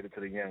 Happy belated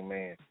to the young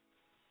man.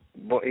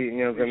 But,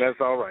 and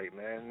that's all right,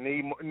 man.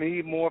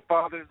 Need more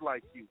fathers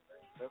like you, man.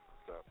 That's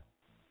what's up.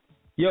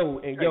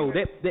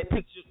 That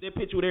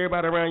picture with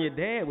everybody around your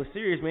dad was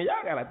serious, man.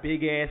 Y'all got a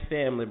big ass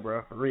family,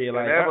 bro. For real,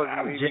 like that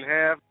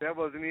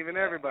wasn't even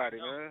everybody,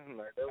 man.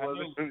 Like that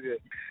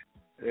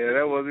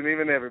wasn't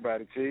even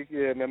everybody, Chief.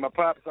 Yeah, man. My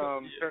pops,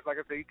 like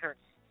I said, he turned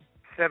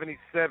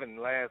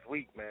 77 last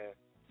week, man.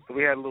 So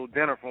we had a little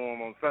dinner for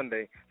him on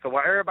Sunday. So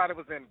while everybody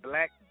was in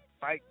Black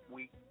Bike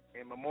Week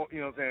in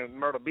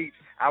Myrtle Beach,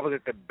 I was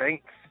at the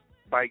Banks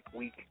Bike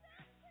Week,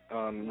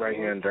 right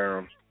here in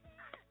Durham.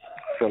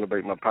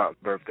 Celebrate my pop's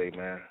birthday,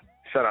 man.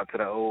 Shout out to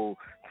the old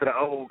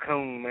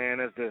coon,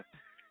 man. As the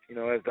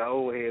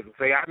old heads would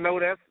say. I know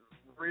that's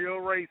real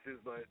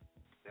racist, but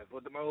that's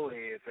what the old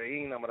heads say. He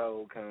ain't number the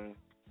old coon.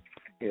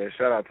 Yeah,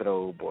 shout out to the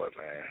old boy,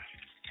 man.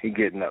 He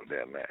getting up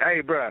there, man.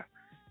 Hey, bruh,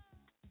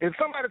 if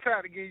somebody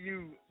tried to give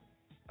you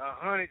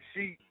 100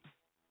 sheep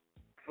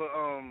for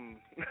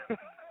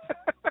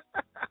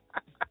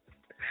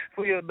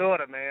for your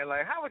daughter, man,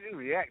 like, how would you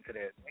react to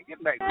that? Man,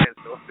 get back to that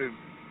story.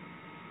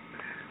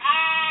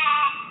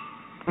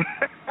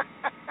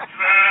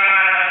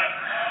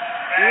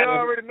 You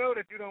already know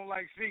that you don't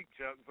like sheep,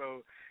 Chuck.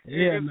 So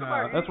yeah,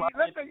 that's why.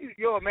 Let's say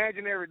your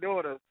imaginary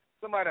daughter,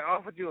 somebody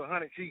offered you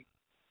 100 sheep.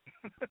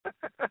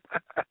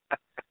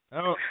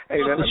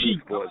 Hey, that's sheep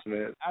sports,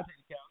 man. I take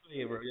the cow. Go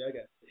ahead, bro. Yeah, I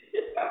got it.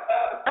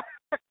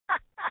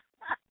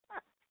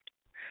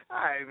 All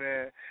right,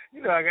 man.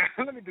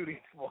 Let me do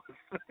these sports.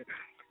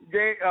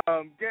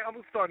 I'm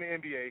gonna start in the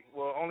NBA.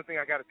 Well, only thing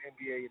I got is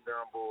NBA and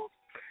Durham Bulls.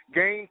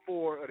 Game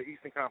 4 of the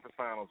Eastern Conference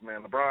Finals,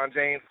 man. LeBron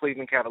James,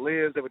 Cleveland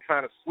Cavaliers. They were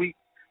trying to sweep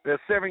their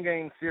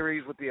 7-game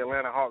series with the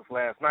Atlanta Hawks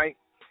last night.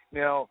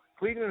 Now,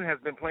 Cleveland has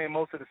been playing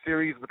most of the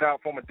series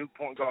without former Duke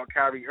point guard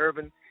Kyrie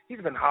Irving. He's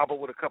been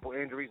hobbled with a couple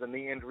injuries, a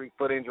knee injury,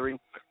 foot injury.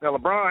 Now,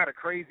 LeBron had a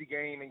crazy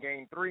game in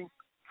Game 3.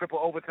 Triple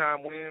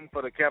overtime win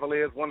for the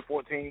Cavaliers,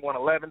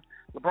 114-111.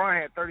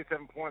 LeBron had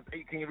 37 points,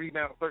 18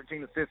 rebounds,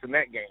 13 assists in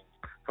that game.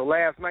 So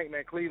last night,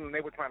 man, Cleveland,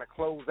 they were trying to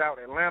close out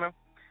Atlanta.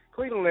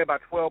 Cleveland led by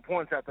 12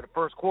 points after the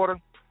first quarter,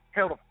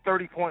 held a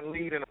 30-point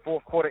lead in the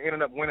fourth quarter,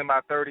 ended up winning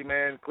by 30,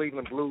 man.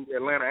 Cleveland blew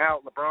Atlanta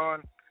out.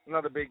 LeBron,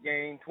 another big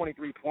game,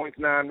 23 points,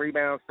 9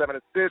 rebounds, 7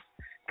 assists.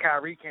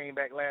 Kyrie came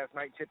back last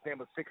night, chipped in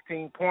with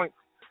 16 points,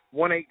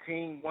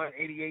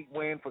 118-188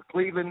 win for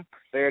Cleveland.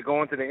 They are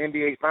going to the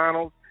NBA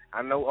Finals.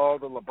 I know all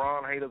the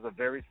LeBron haters are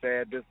very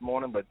sad this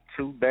morning, but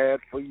too bad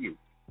for you.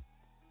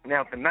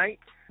 Now, tonight,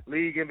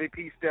 League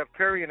MVP Steph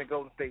Curry and the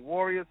Golden State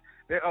Warriors,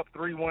 they're up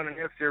 3-1 in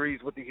their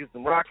series with the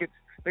Houston Rockets.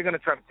 They're going to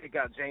try to take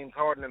out James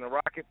Harden and the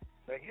Rockets.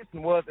 Now,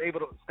 Houston was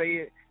able to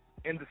stay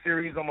in the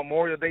series on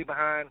Memorial Day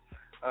behind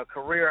a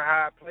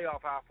career-high,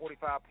 playoff-high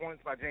 45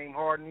 points by James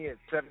Harden. He had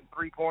 7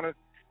 3-pointers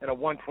and a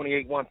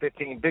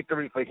 128-115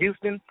 victory for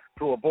Houston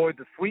to avoid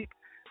the sweep.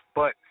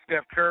 But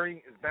Steph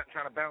Curry is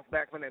trying to bounce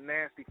back from that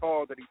nasty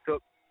fall that he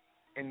took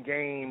in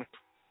Game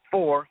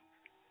 4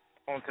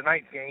 on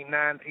tonight's game,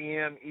 9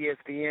 p.m.,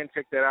 ESPN.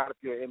 Check that out if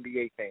you're an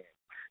NBA fan.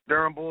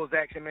 Durham Bulls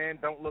action, man.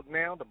 Don't look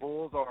now. The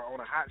Bulls are on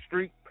a hot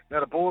streak. Now,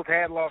 the Bulls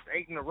had lost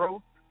 8 in a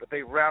row, but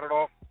they routed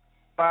off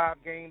 5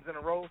 games in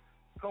a row,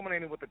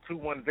 culminating with a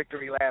 2-1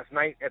 victory last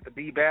night at the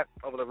BBAT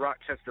over the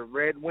Rochester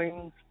Red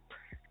Wings.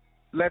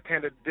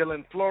 Left-hander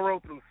Dylan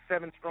Floro threw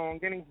 7 strong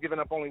innings, giving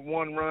up only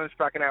 1 run,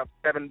 striking out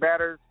 7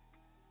 batters.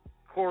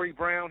 Corey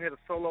Brown hit a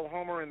solo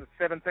homer in the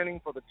 7th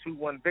inning for the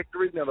 2-1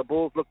 victory. Now the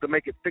Bulls look to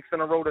make it 6 in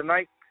a row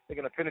tonight. They're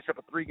going to finish up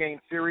a 3-game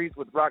series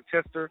with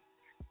Rochester,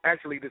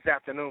 actually this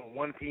afternoon,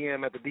 1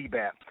 p.m. at the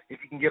D-BAP. If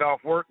you can get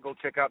off work, go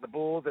check out the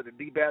Bulls at the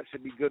D-BAP.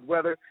 Should be good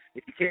weather.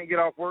 If you can't get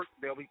off work,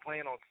 they'll be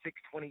playing on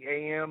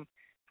 620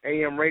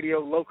 AM radio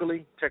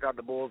locally. Check out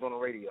the Bulls on the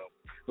radio.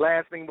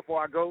 Last thing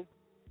before I go,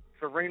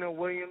 Serena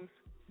Williams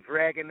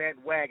dragging that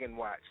wagon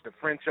watch, the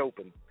French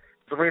Open.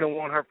 Serena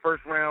won her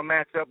first-round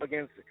matchup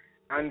against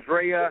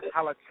Andrea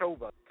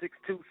Halachova,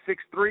 6-2,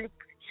 6-3.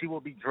 She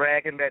will be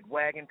dragging that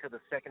wagon to the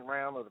second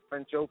round of the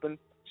French Open.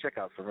 Check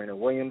out Serena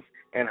Williams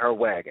and her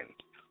wagon.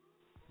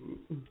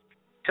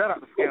 Shout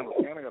out to Scandal.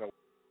 Scandal got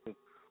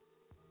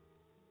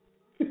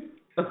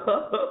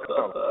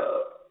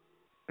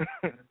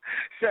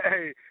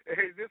hey,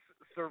 this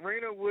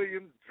Serena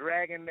Williams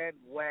dragging that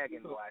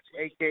wagon watch,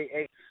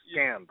 a.k.a.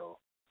 Scandal.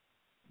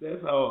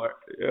 That's hard.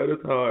 Yeah,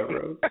 that's hard,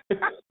 bro.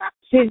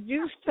 Did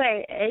you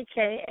say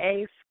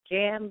a.k.a.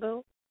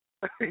 Scandal?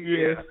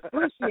 Yes.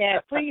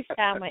 Please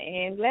chime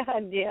in. Let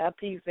her get a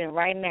piece in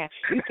right now.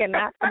 You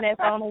cannot finesse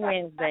on a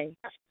Wednesday.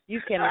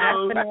 You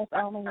cannot finesse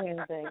on a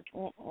Wednesday.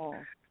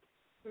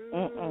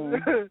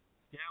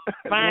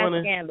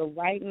 Find Scandal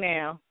right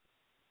now.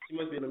 She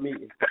must be in a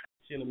meeting.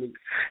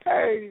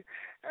 Hey,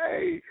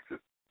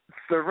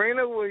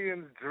 Serena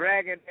Williams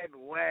dragging that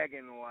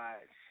wagon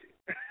watch,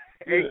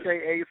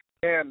 a.k.a.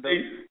 Scandal,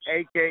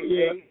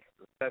 a.k.a.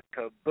 the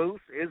caboose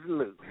is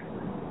loose.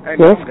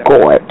 Yes,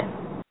 God.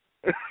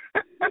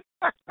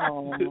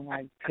 Oh,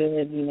 my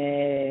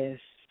goodness.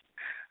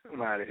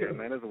 I'm out of here,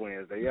 man. It's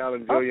Wednesday. Y'all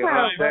enjoy your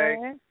hot day.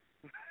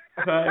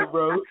 All right,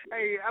 bro.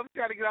 Hey, I'm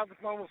trying to get off the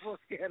phone before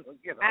Scandal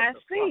get off I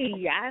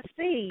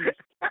see.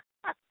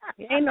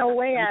 Ain't no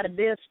way out of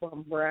this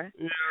one, bruh.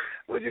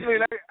 What you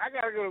mean? I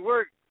got to go to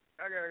work.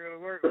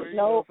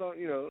 Nope. I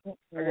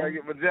got to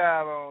get my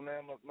job on,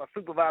 man. My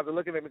supervisor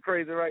looking at me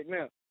crazy right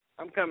now.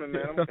 I'm coming,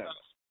 man. I'm coming.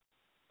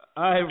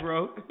 All right,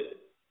 bro. All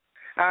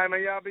right,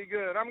 man. Y'all be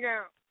good. I'm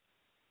gone.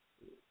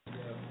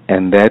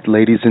 And that,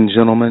 ladies and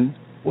gentlemen,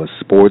 was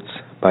Sports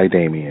by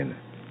Damien.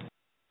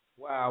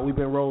 Wow, we've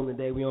been rolling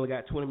today. We only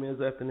got 20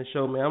 minutes left in the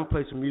show, man. I'm going to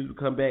play some music,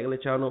 come back, and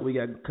let y'all know what we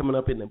got coming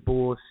up in the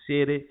Bull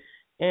City.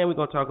 And we're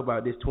going to talk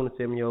about this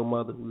 27-year-old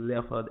mother who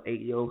left her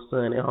 8-year-old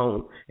son at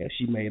home, and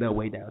she made her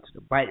way down to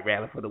the bike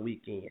rally for the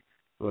weekend.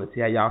 We want to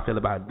see how y'all feel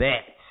about that.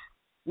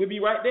 We'll be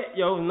right there,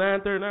 yo.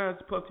 9:39,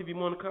 it's Puff TV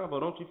Morning Combo.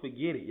 Don't you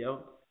forget it,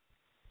 yo.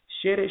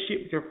 Share that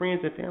shit with your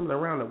friends and family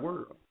around the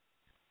world.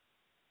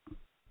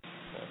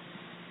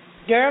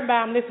 Girl, bye.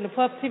 I'm listening to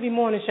Puff TV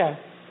Morning Show.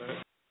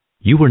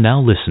 You are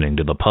now listening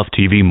to the Puff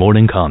TV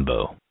Morning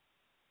Combo.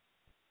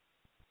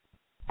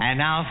 And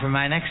now for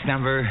my next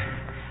number,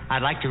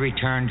 I'd like to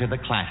return to the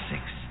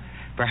classics.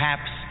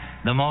 Perhaps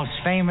the most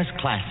famous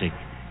classic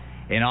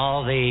in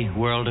all the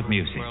world of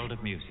music. All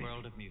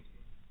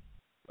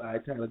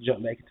right, time to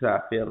jump back into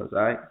our feelings, all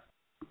right?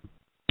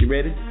 You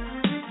ready?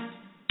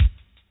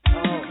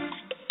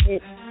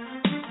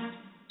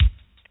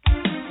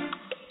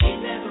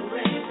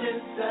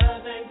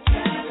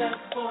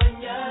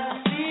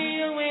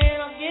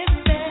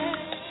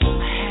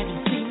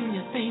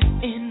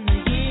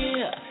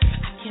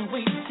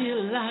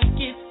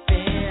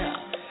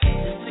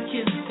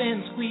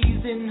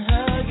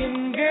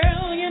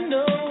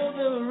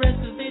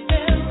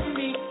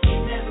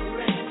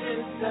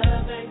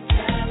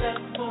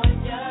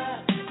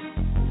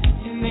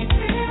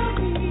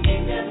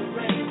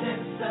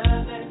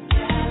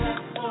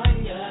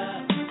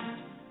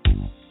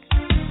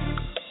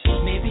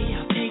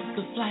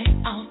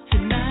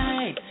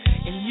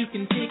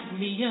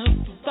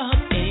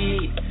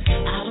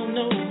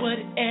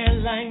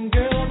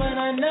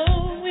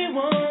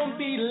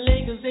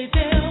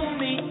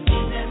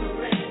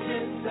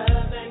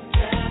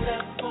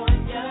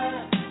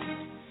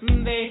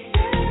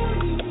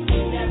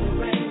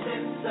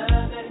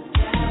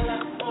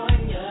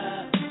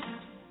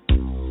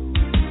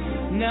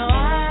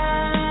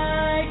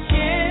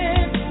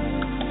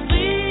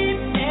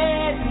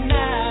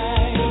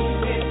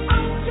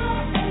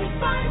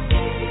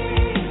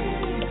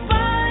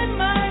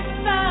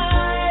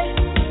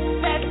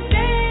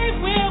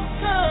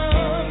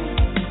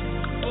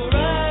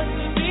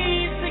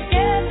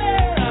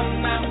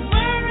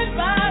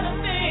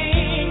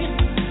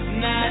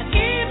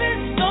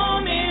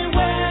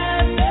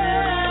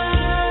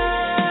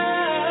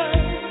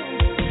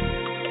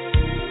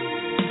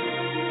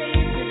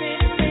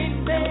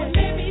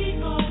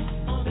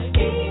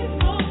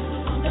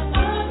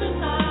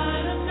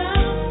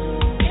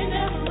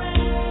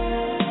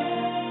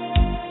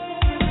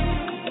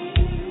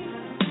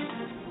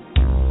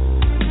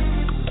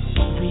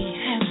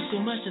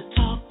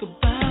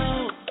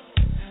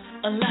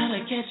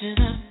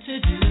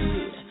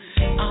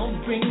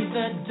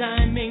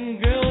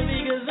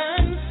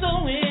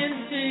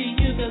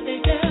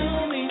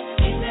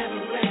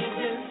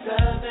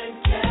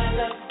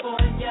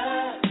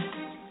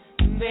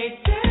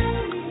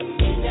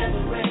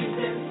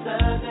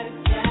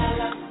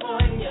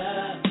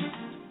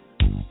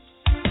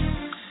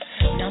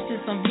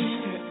 I'm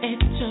here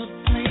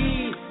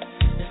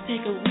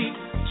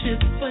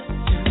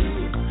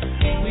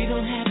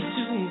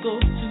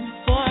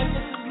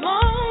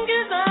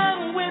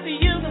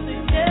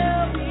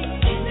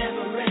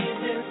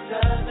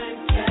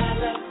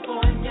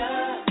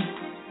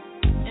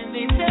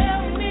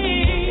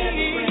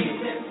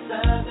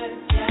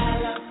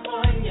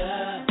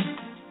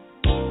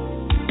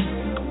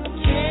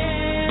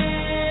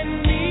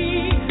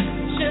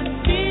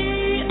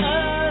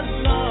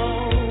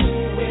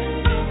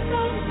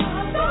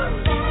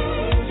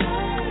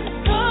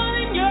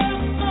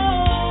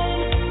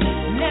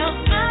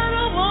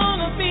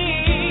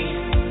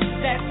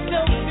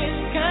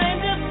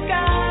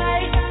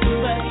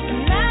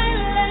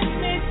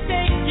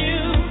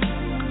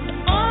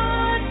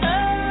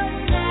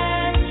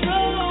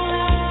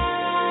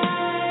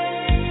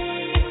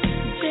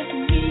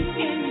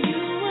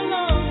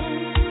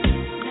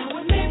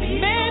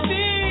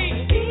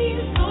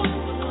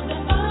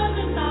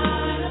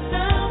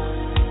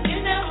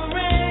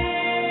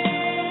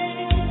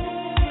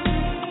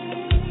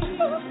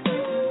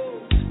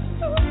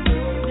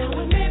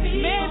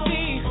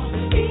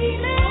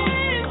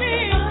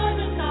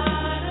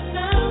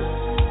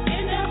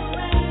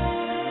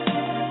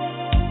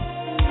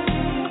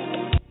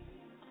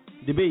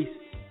The Beast.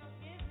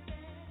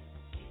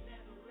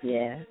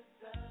 Yeah.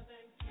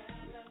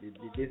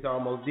 This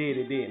almost did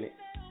it, didn't it?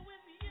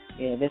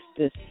 Yeah, this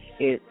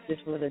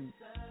was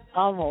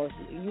almost,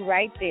 you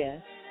right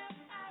there.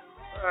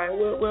 All right,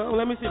 well,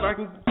 let me see if I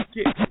can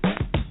catch.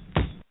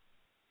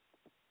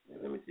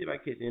 Let me see if I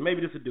catch it.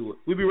 Maybe this will do it.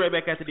 We'll be right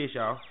back after this,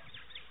 y'all.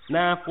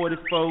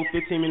 9:44,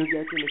 15 minutes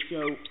left in the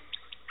show.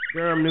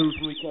 Durham news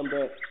when we come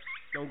back.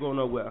 Don't go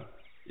nowhere.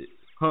 It's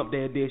Hump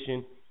Day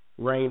edition.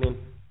 Raining.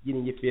 Get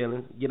in your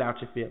feelings. Get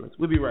out your feelings.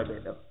 We'll be right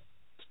back, though.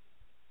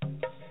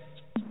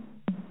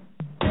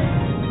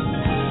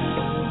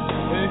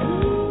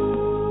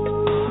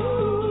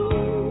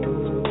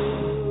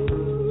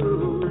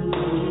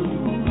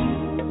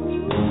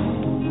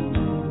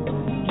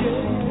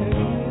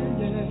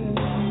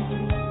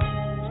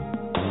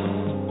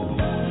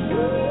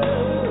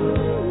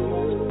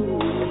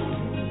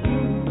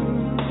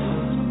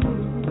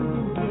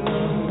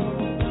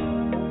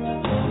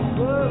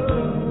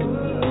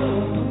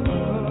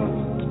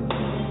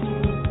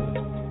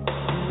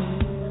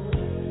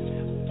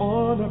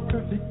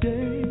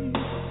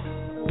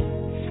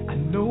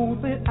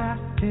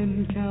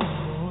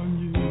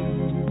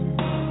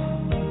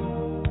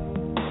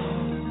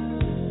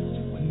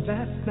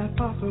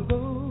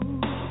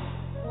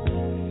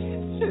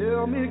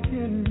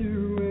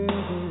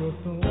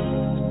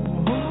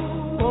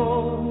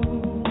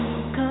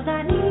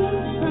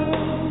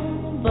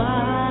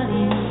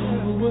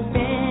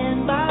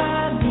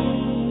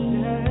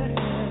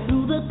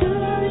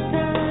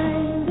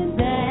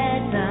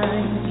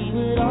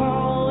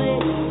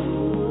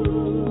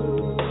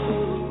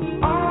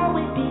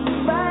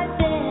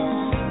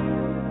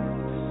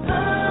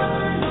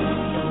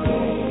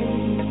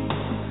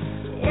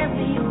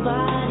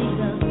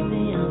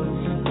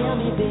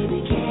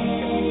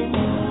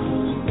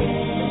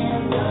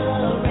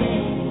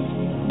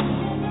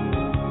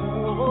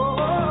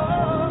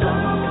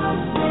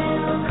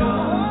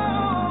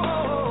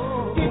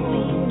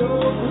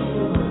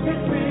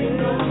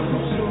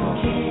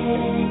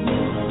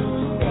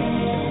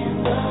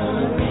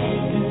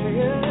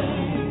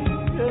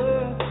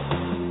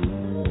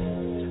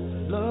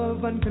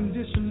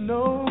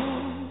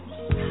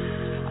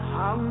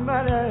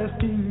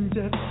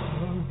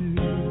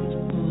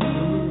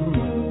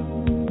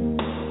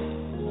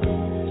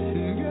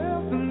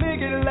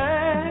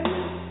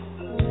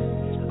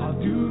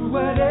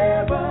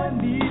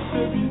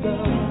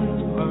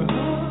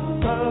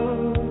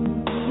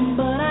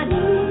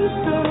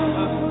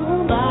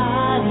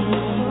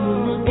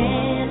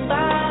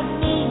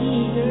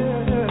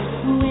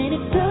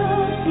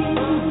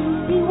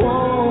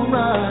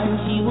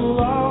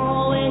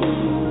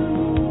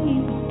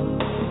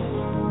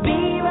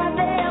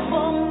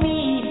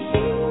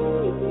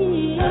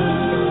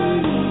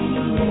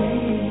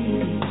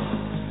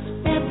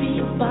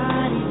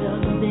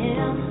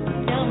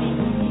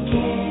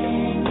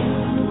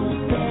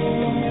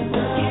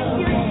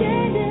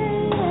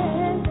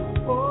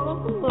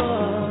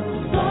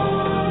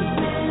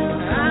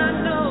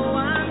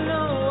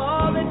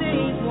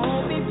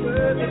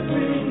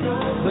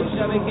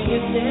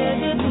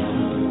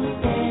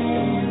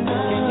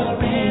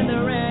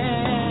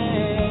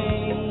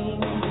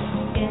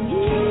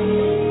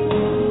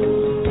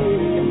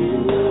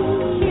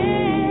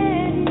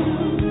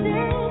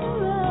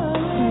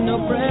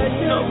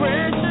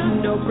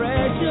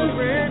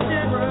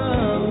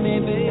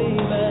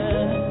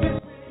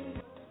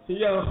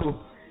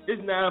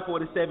 It's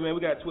 9:47, man.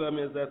 We got 12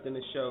 minutes left in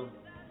the show.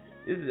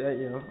 This is,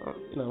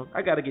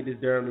 I got to get this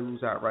Durham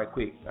news out right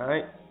quick. All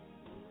right,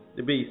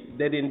 The Beast.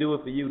 That didn't do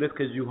it for you. That's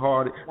because you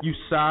hard. You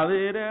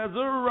solid as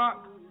a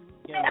rock.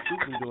 Yeah,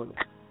 I'm doing it.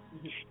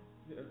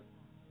 Yeah.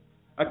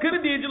 I could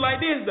have did you like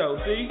this though.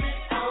 See.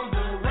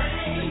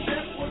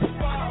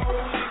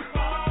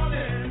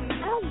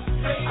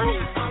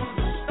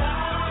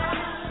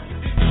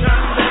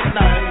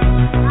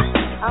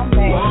 I'm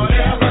mad.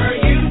 Whatever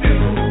you do,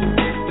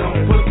 don't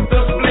put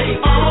the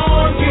blame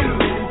on you.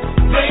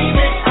 Blame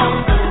it on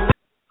the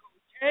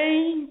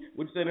cocaine.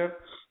 What you say now?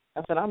 I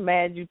said I'm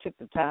mad you took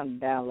the time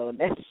to download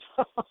that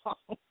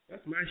song.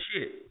 That's my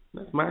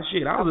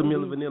shit. I was a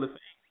Miller Vanilla fan.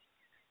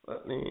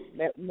 But, man,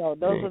 no,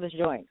 those were the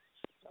joints.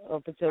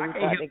 Up until we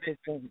thought they could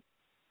sing.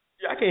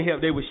 Yeah, I can't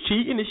help. They was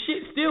cheating. The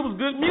shit still was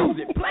good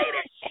music. Play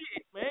that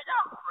shit, man.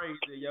 Y'all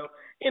crazy, yo.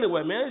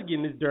 Anyway, man, let's get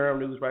in this Durham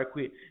news right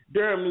quick.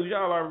 Durham news,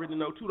 y'all already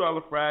know,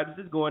 $2 Fridays.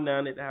 It's going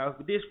down at the house.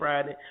 But this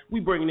Friday,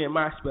 we bringing in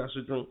my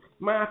special drink,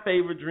 my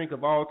favorite drink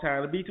of all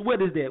time. The Beach.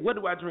 What is that? What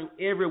do I drink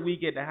every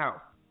week at the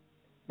house?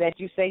 That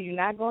you say you're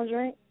not gonna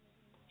drink?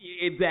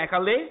 Yeah,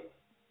 exactly.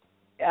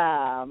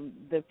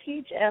 The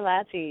peach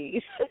LIT.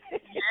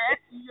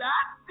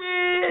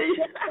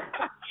 Yes.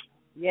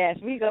 Yes,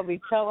 we gonna be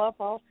toe up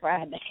on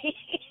Friday.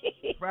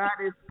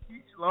 Friday's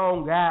peach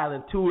Long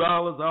Island,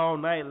 $2 all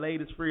night.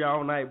 Ladies free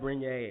all night.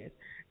 Bring your ass.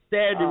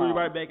 Saturday we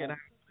right back at the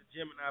house for the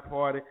Gemini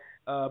party.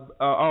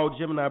 All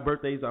Gemini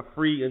birthdays are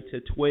free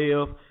until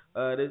 12.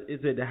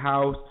 It's at the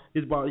house.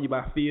 It's brought to you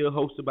by Phil,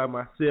 hosted by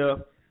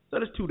myself. So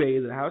there's 2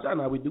 days at the house. I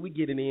know how we do. We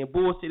get it in.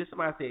 Bullshit.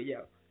 Somebody said,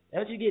 yo,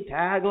 Don't you get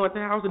tired going to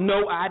the house?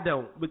 No, I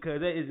don't, because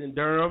that is in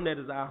Durham. That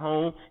is our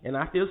home, and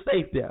I feel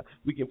safe there.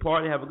 We can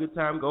party, have a good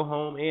time, go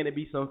home, and there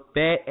be some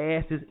fat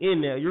asses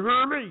in there. You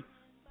heard me?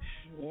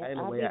 Yeah,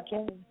 Anyway,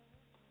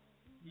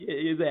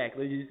 yeah,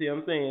 exactly. You see what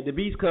I'm saying? The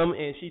Beast come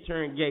and she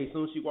turned gay. As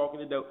soon as she walk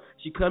in the door,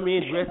 she come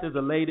in dressed as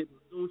a lady. As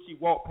soon as she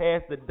walk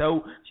past the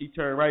door, she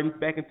turned right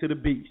back into the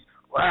Beast.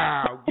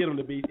 Wow, get on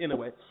the Beast.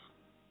 Anyway,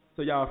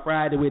 so y'all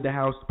Friday with the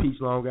House Peach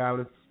Long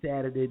Island.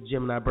 Saturday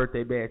Gemini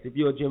birthday bash. If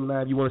you're a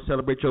Gemini, if you want to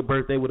celebrate your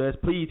birthday with us,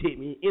 please hit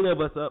me, any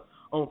of us up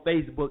on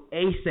Facebook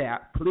ASAP.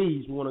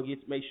 Please, we want to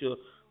make sure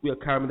we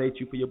accommodate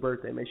you for your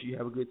birthday. Make sure you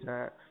have a good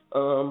time.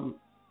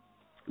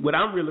 What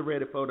I'm really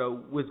ready for,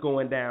 though, what's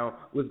going down,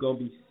 what's going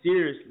to be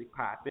seriously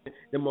popping,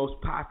 the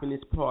most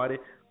poppinest party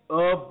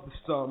of the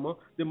summer,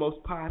 the most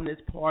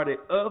poppinest party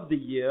of the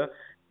year,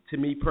 to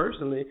me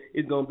personally,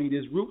 is going to be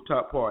this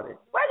rooftop party.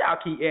 Why y'all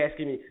keep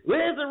asking me,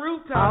 where's the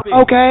rooftop?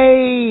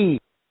 Okay.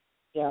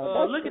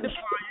 Look at the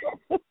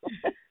flyer.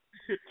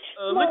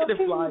 Look at the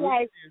flyer.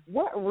 Like,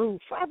 what roof?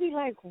 I be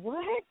like,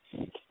 what?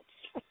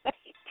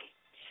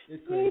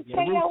 It's You ain't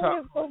tell y'all where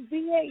it's going to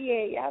be at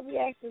yet. Y'all be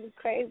asking the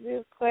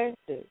craziest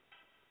questions.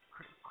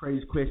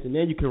 Crazy question.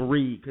 Then you can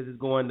read because it's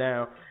going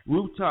down.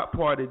 Rooftop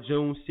party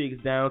June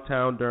 6th,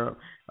 downtown Durham.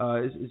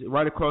 It's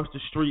right across the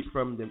street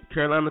from the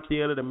Carolina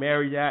Theater, the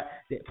Marriott,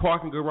 that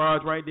parking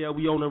garage right there.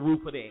 We on the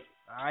roof of that.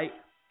 All right.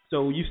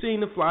 So you seen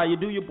the flyer.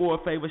 Do your boy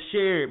a favor,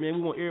 share it, man.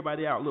 We want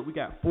everybody out. Look, we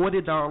got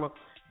 $40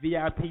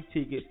 VIP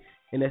tickets,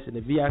 and that's in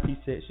the VIP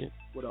section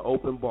with an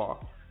open bar.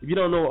 If you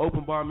don't know what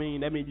open bar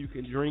means, that means you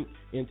can drink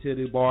until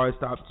the bar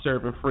stops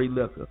serving free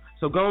liquor.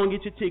 So go and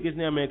get your tickets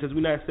now, man, because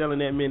we're not selling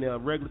that many.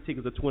 Regular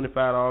tickets are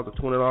 $25 or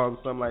 $20 or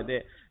something like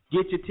that.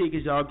 Get your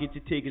tickets, y'all. Get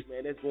your tickets,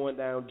 man. That's going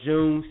down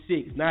June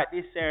 6th. Not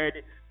this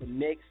Saturday, but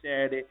next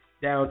Saturday,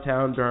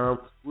 downtown Durham,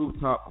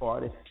 rooftop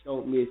party.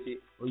 Don't miss it.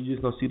 Or you're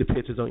just going to see the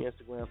pictures on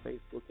Instagram,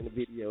 Facebook, and the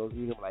videos.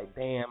 And you're going to be like,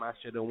 damn, I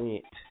should have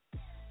went.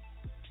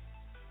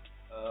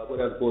 What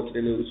else goes to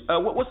the news?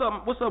 What's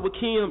up with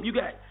Kim? You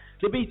got...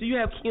 The Beast, do you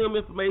have Kim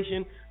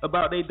information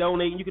about they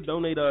donating? You can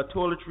donate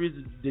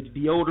toiletries, the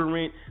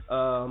deodorant,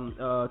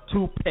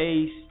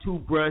 toothpaste,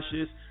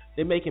 toothbrushes.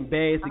 They're making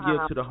bags to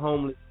give to the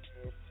homeless.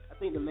 I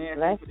think the last.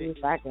 Let's see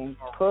if I can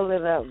pull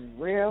it up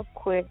real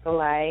quick,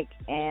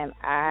 and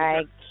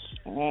I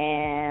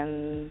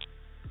can.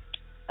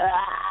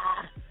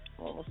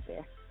 What was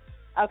there?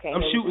 Okay.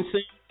 I'm shooting.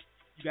 See,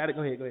 you got it.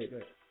 Go ahead.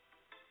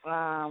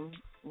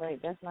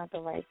 Wait, that's not the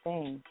right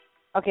thing.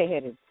 Okay, here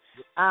it is.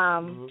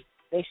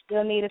 They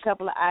still need a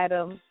couple of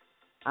items.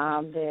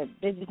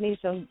 They just need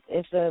some.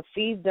 It's a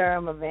Feed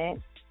Durham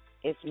event.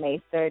 It's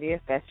May 30th.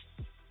 That's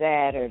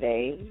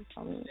Saturday.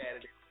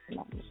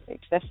 Not mistaken.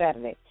 That's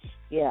Saturday.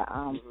 Yeah.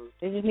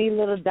 They just need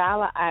little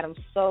dollar items: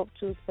 soap,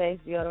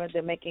 toothpaste, deodorant.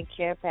 They're making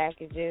care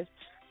packages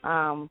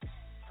for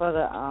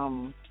the.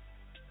 I'm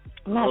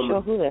not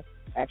sure who they're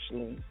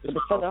actually.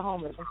 But for the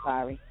homeless. I'm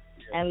sorry,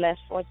 and less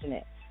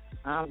fortunate.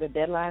 The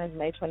deadline is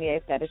May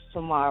 28th. That is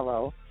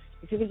tomorrow.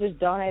 If you could just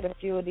donate a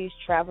few of these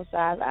travel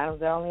size items,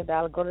 they're only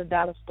 $1. Go to the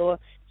dollar store,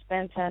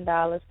 spend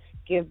 $10,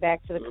 give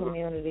back to the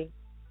community,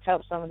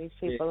 help some of these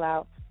people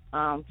out.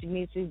 If you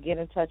need to, get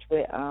in touch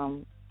with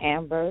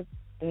Amber,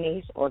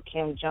 Denise, or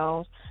Kim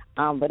Jones.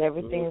 But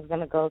everything is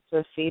going to go to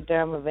a Feed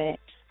Durham event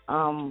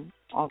on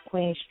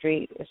Queen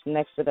Street. It's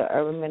next to the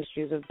Urban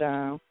Ministries of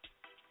Durham.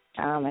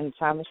 And the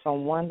time is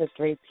from 1 to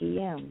 3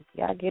 p.m.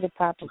 Y'all get it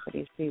popping for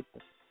these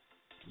people.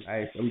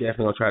 Nice. I'm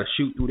definitely going to try to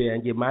shoot through there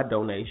and get my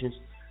donations.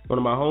 One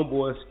of my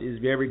homeboys is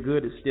very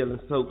good at stealing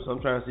soap, so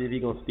I'm trying to see if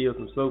he's going to steal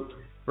some soap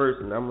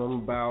first, and I'm going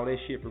to buy all that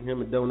shit from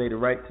him and donate it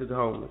right to the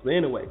homeless. But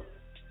anyway,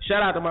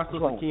 shout out to my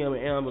sister Kim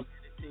and Amber,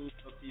 Team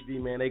Up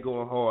TV, man. They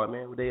going hard,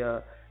 man. They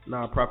a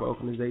non-profit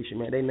organization,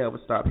 man. They never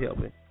stop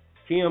helping.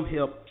 Kim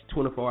helped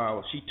 24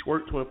 hours. She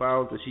worked 24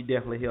 hours, but she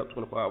definitely helped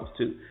 24 hours,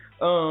 too.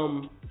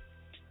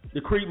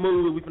 The Creep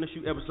movie, we finna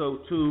shoot episode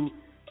 2.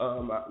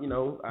 I'm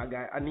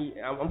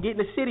getting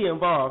the city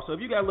involved. So if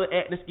you got a little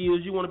acting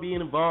skills, you want to be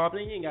involved,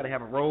 then you ain't got to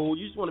have a role.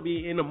 You just want to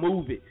be in a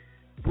movie,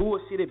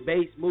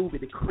 bullshit-based movie,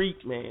 The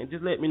Creek, man.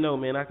 Just let me know,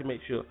 man. I can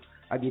make sure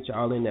I get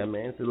y'all in there,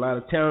 man. There's a lot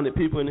of talented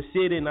people in the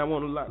city, and I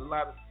want a lot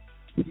of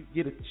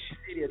get a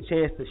city a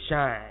chance to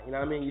shine. You know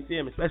what I mean? You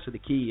feel me? Especially the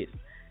kids.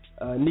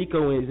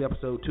 Nico is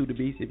episode 2, The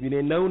Beast. If you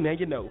didn't know, now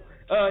you know.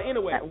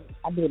 Anyway,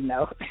 I didn't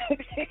know. All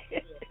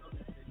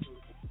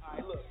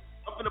right, look.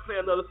 I'm gonna play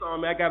another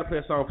song, man. I gotta play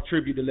a song for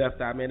tribute to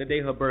Left Eye, man. The day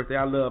her birthday,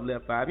 I love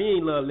Left Eye. If you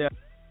ain't love Left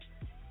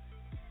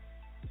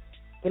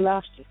We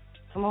lost you.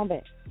 Come on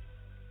back.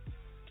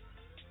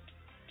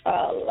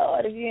 Oh,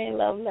 Lord, if you ain't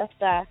love Left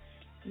Eye,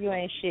 you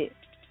ain't shit.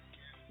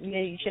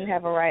 You shouldn't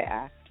have a right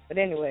eye. But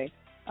anyway,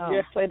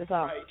 play the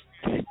song.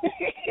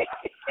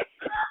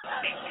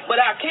 But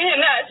I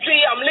cannot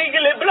see. I'm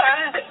legally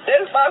blind.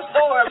 That's my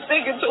story. I'm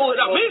sticking to it.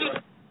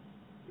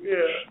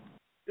 Yeah.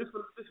 This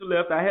for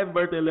Left Eye. Happy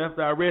birthday, Left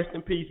Eye. Rest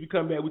in peace. We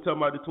come back. We talking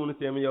about the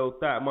 27-year-old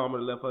thought mama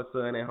that left her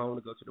son at home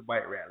to go to the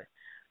bike rally.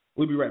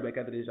 We'll be right back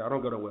after this, y'all.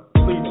 Don't go nowhere.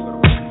 Please don't go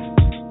nowhere.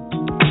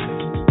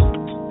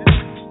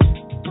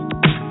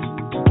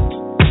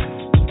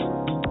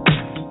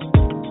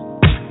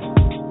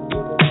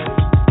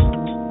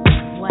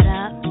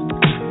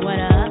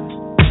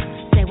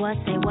 what,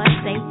 say what,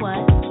 say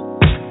what.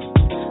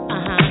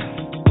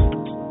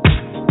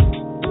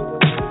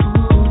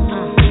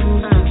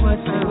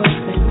 Say what,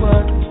 say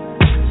what.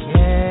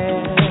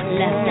 Yeah.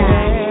 Left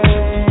Eye.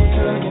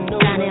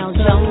 Donnell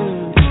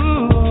Jones.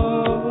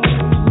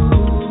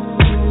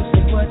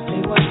 Say what, say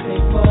what, say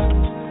what.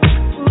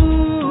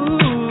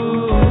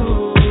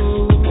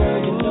 Girl,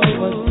 you know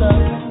what's up.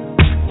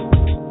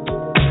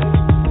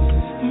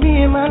 Me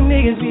and my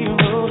niggas be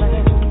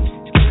rolling,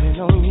 screaming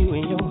on you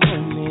and your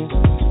homies.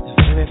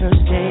 The very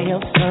first day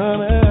of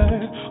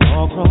summer,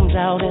 all grown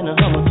out in a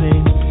Hummer,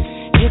 baby.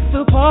 Hit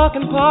the park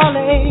and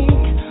parlay.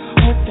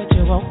 Hope that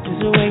you walk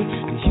this way,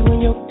 'cause you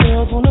and your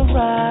girls wanna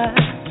ride.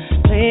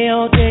 Play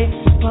all day,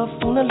 puff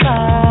on the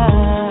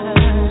line.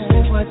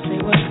 Say what, say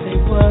what, say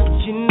what.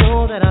 You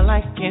know that I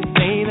like it,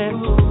 baby.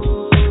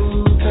 Ooh,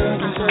 girl,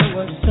 you know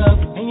what's up,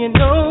 and you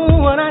know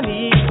what I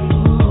need.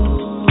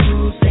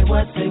 Ooh, say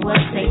what, say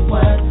what, say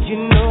what. You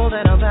know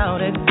that I'm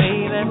about it,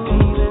 baby.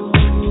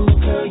 Ooh,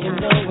 girl, you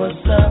know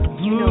what's up.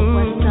 You know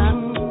what's up.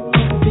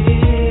 I'm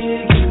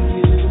digging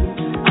you.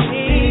 I'm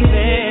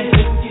digging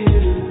you.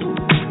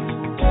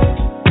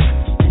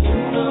 And you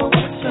know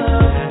what's up.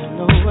 I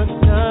know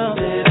what's up,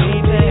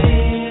 baby.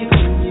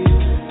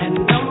 And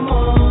I'm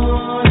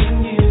on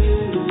you.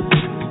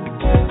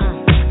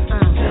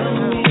 Tell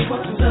me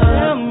what's up.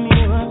 Tell me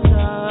what's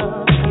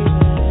up,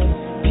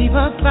 baby.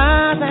 People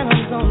five and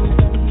I'm zoning.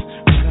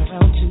 Run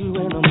around 2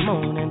 in the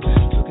morning.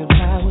 Looking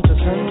fly with the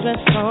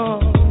sundress on.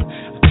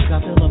 I think I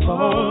feel a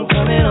bone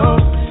coming on.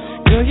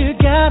 Girl, you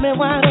got me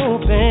wide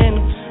open.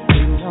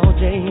 Waiting all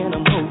day and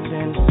I'm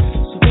hoping.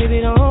 So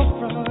baby, don't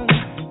front.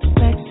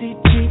 Backseat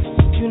cheap,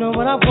 you know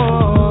what I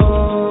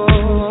want.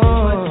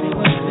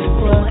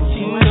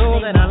 You know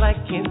that I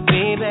like it,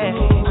 baby.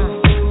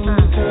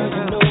 Girl,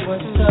 you know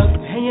what's up,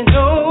 and you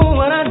know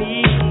what I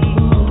need.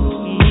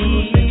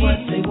 Say what,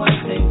 say what,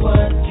 say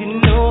what. You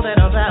know that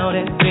I'm about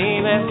it,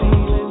 baby.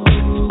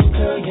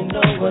 Girl, you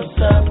know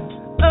what's up.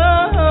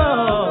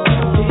 Oh,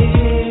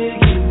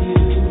 digging you,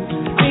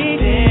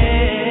 baby.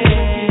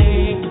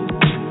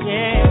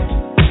 Yeah,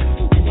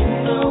 and you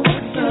know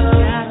what's up.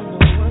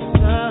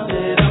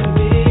 Said I'm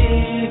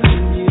digging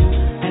you,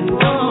 and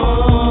I'm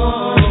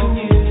on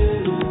you.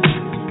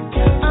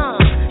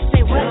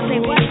 Say what, say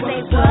what, say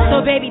what. So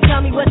baby,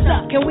 tell me what's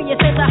up. Can we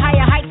ascend to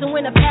higher heights, and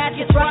when the path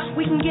gets rough,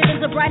 we can get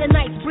into brighter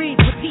nights, breathe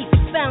with peace,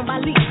 found by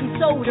leaps and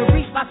soul to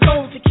reach my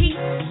soul to keep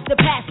the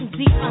passion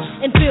deep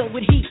and filled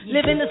with heat.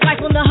 Living this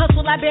life on the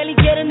hustle, I barely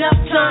get enough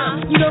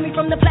time. You know me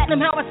from the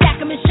platinum, how I stack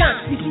 'em and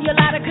shine. You see a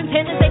lot of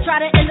contenders, they try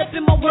to end up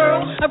in my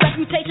world. A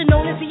reputation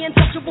known as the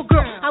untouchable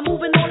girl. I'm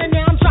moving on and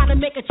now I'm trying to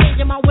make a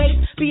change in my ways.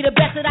 Be the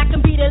best that I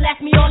can be to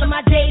last me all of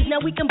my days. Now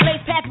we can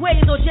blaze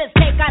pathways or just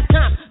take our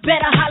time.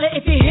 Better holler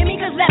if you hear me,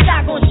 'cause left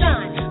eye gon'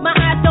 shine. My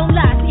eyes don't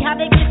lie, see how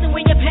they glisten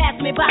when you pass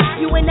me by.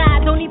 You and I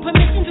don't need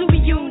permission to be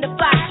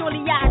unified. Surely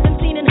I done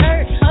seen and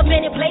heard of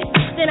many places.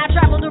 Then I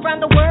traveled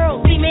around the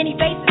world, see many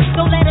faces.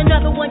 Don't let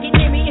another one get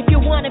near me if you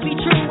wanna be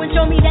true, and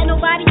show me that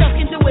nobody else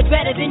can do it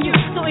better than you.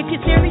 So if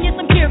you're serious,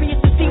 I'm curious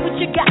to see what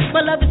you got.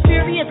 My love is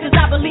furious, 'cause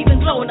I believe in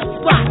blowing up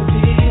spots.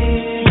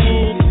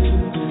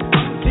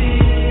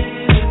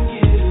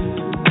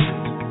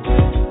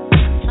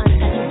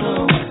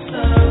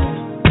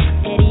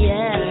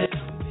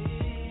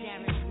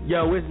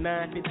 Yo, it's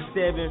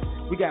 9:57.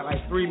 We got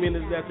like 3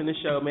 minutes left in the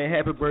show, man.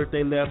 Happy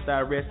birthday, Left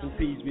Eye. Rest in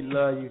peace. We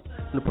love you.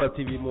 On the Puff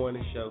TV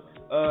Morning Show.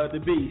 The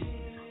Beast.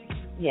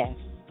 Yes.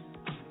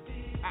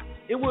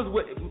 It was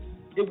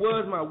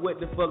my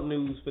what the fuck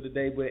news for the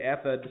day, but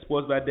after the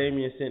Sports by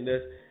Damien sent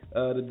us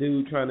the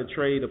dude trying to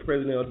trade a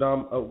President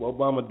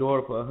Obama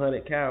daughter for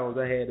 100 cows,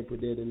 I had to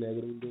put that in there. It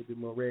was a little bit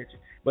more ratchet.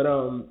 But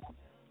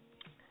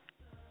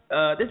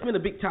there's been a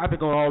big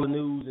topic on all the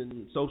news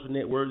and social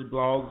networks,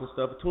 blogs and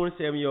stuff. A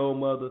 27-year-old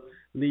mother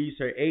leaves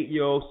her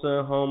 8-year-old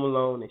son home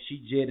alone, and she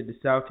jetted to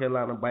South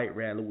Carolina bike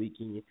rally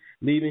weekend,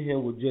 leaving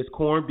him with just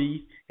corned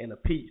beef and a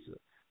pizza.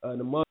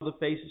 The mother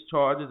faces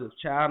charges of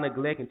child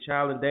neglect and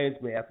child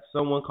endangerment after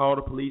someone called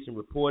the police and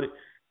reported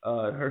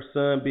her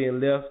son being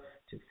left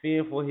to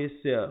fend for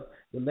himself.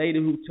 The lady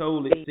who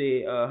told it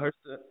said her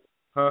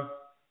son,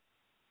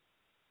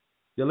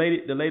 The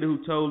lady who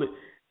told it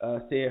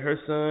said her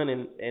son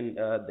and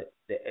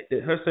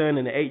her son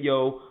and the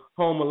 8-year-old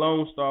Home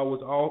Alone star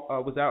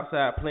was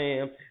outside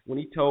playing when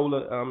he told her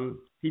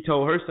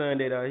son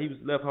that he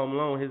was left home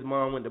alone. His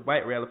mom went to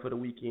bike rally for the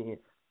weekend.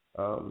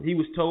 He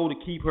was told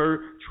to keep her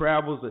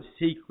travels a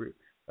secret.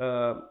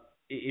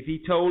 If he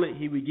told it,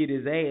 he would get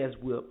his ass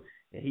whipped,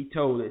 and he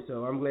told it.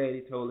 So I'm glad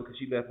he told it because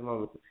she left him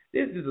home.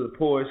 This is a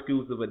poor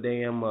excuse of a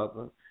damn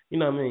mother. You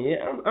know what I mean?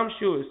 Yeah, I'm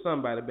sure it's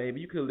somebody, baby.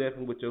 You could have left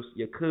him with your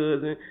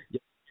cousin,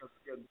 your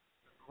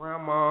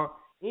grandma,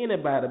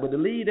 anybody. But to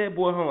leave that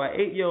boy home, an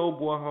 8-year-old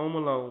boy home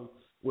alone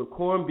with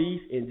corned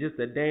beef and just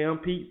a damn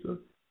pizza,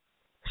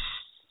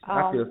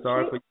 I feel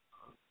sorry for you.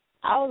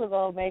 I was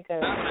going to make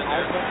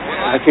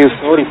I feel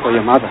sorry for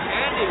your mother.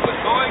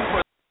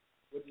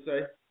 What'd you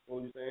say?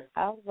 What were you saying?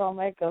 I was going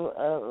to make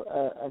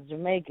a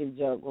Jamaican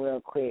joke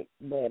real quick,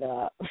 but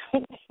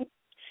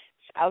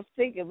I was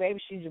thinking maybe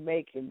she's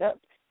Jamaican.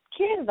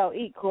 Kids don't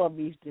eat corned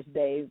beef these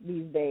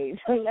days,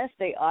 unless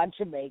they are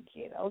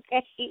Jamaican,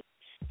 okay?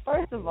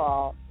 First of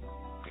all,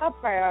 her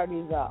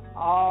priorities are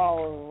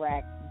all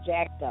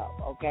jacked up,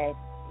 okay?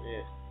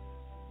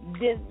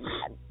 Yeah.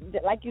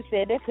 Like you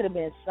said, there could have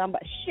been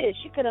somebody. Shit,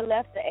 she could have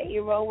left the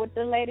 8-year-old with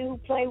the lady who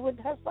played with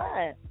her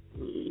son.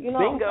 You know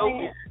Bingo. what I'm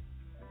saying?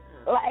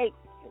 Like,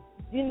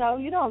 you know,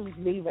 you don't just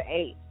leave an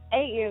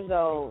 8 years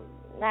old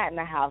not in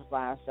the house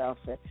by himself.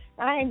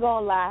 I ain't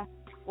gonna lie.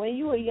 When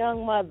you a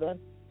young mother,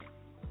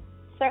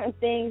 certain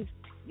things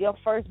your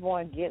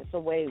firstborn gets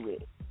away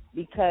with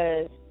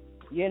because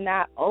you're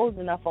not old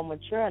enough or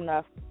mature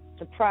enough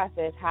to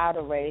process how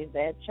to raise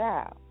that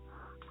child.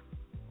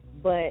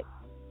 But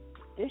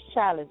this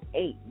child is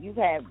 8. You've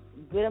had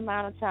a good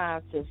amount of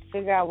time to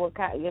figure out what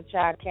your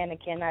child can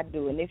and cannot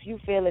do. And if you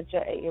feel that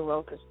your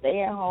 8-year-old could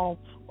stay at home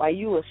while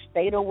you a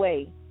state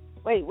away,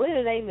 wait, where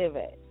do they live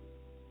at?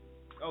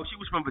 Oh, she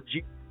was from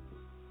Virginia.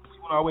 She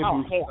went all the way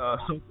from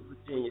Central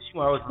Virginia. She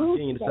went all the way from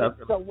Virginia to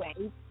South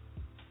Carolina.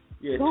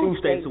 Yeah, 2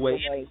 states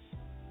away.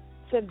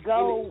 To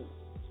go,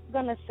 I'm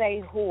gonna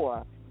say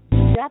whore.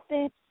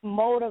 Nothing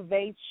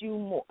motivates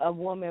a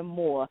woman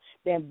more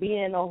than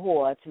being a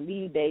whore to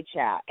leave their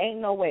child. Ain't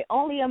no way.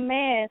 Only a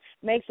man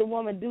makes a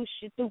woman do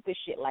stupid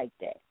shit like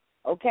that.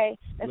 Okay?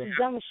 That's the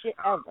dumbest shit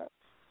ever.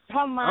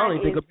 Her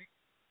mind is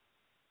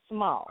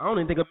small. I don't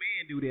even think a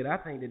man do that. I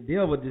think the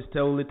devil just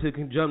totally took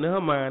and jumped in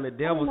her mind. The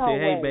devil said,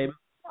 "Hey, baby."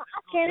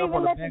 I can't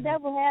even let the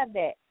devil have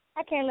that.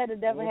 I can't let the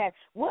devil have.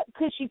 What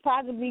could she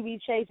possibly be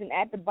chasing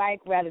at the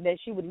bike rather that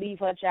she would leave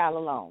her child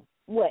alone?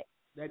 What?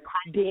 That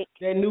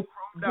new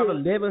chromed out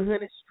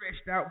 1100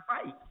 stretched out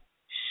bike.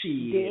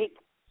 Shit. Dick.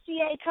 She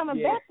ain't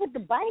coming back with the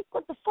bike.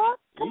 What the fuck?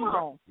 Come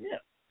on. Yeah.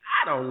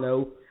 I don't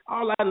know.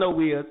 All I know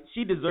is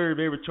she deserves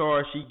every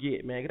charge she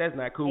get, man. That's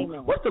not cool.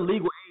 Amen. What's the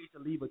legal age to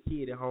leave a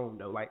kid at home,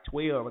 though? Like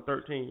 12 or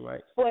 13,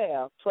 right?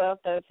 12,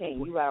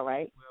 13. You about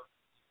right.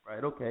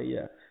 12, right, okay,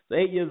 yeah. So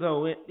 8 years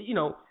old, you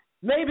know,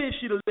 maybe if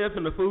she'd have left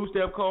in the food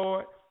stamp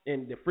card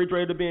and the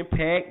refrigerator been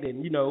packed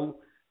and, you know,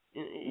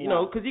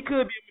 because he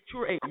could be a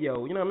mature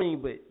 8-year-old, you know what I mean?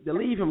 But to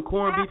leave him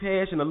corned beef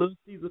hash and a little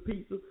Caesar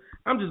pizza,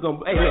 I'm just going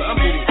to, hey, look, I'm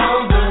going to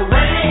on the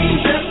rain,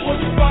 just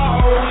was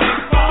falling.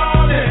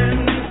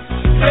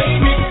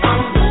 Blame it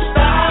on the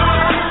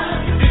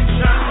stars, it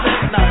shines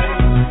at night.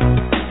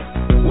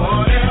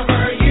 Whatever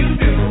you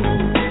do,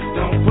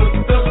 don't put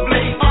the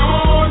blame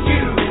on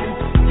you.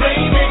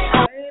 Blame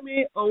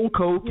it on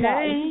cocaine.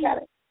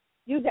 No,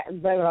 you got to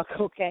blame it on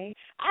cocaine.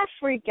 I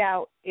freak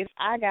out if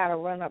I got to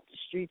run up the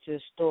street to the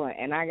store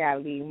and I got to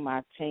leave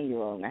my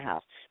 10-year-old in the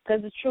house.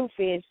 Because the truth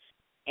is,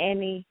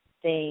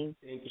 anything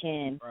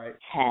can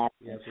happen.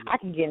 Yeah, I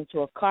can get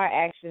into a car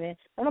accident.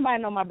 Don't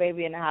nobody know my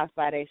baby in the house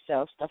by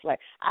themselves, stuff like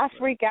I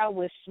freak out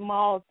with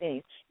small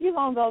things. You're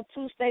going to go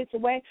 2 states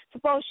away.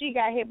 Suppose she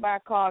got hit by a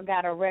car,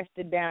 got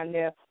arrested down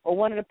there, or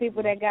one of the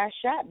people that got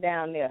shot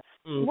down there.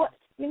 What?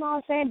 You know what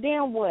I'm saying?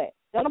 Then what?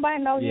 Don't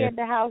nobody know he at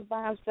the house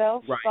by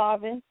himself,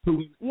 starving.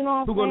 You know what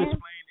I'm saying?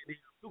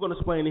 Who's going to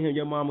explain to him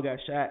your mama got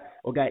shot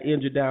or got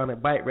injured down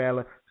at bike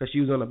rally because she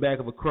was on the back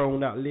of a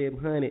chromed out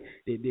 1100,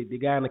 the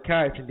guy in the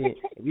car accident.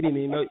 We didn't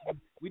even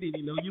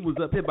know you was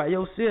up here by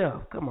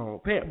yourself. Come on,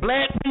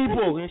 black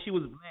people. And she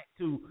was black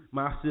too.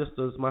 My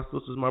sisters,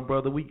 my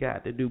brother, we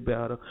got to do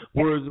better.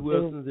 Words of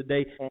wisdom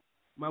today.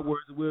 My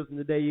words of wisdom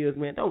today is,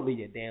 man, don't leave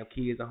your damn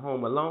kids at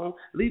home alone.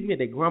 Leave them at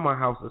their grandma's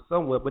house or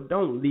somewhere, but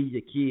don't leave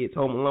your kids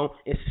home alone.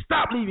 And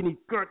stop leaving these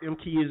goddamn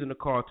kids in the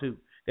car, too.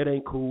 That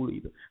ain't cool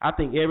either. I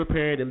think every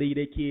parent that leave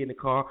their kid in the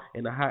car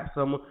in the hot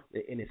summer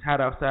and it's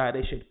hot outside,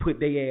 they should put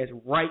their ass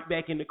right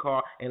back in the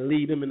car and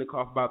leave them in the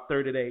car for about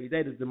 30 days.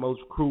 That is the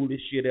most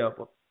cruelest shit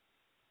ever.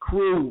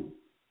 Cruel.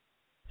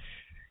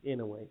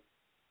 Anyway,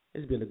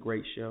 it's been a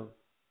great show.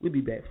 We'll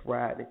be back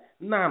Friday,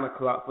 9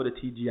 o'clock for the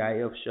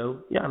TGIF show.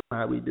 Y'all know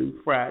how we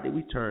do. Friday,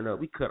 we turn up.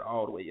 We cut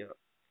all the way up.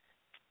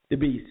 The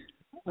Beast.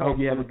 I hope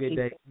you have a good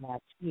day.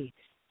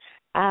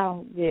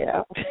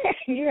 Yeah.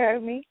 You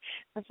heard me.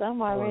 So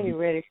I'm already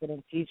ready for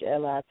them Peach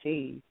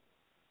LITs.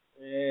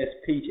 Yes,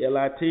 Peach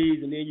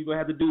LITs, and then you're going to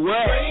have to do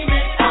what? Blame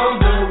it on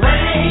the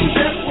rain,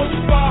 just was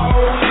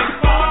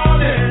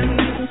falling.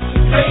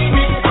 Blame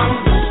it on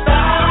the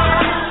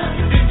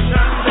stars, it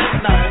shines at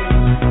night.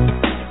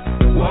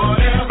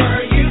 Whatever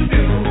you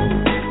do,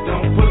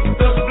 don't put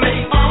the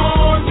blame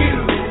on you.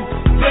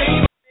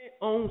 Blame it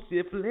on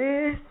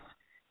syphilis.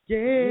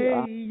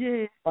 Yeah.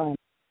 Fun.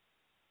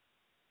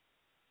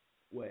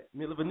 What?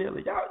 Milli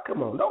Vanilli? Y'all,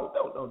 come on,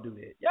 don't do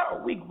that.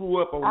 Y'all, we grew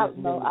up on this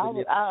Milli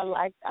Vanilli.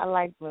 I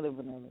like Milli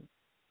Vanilli.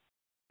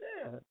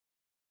 Yeah.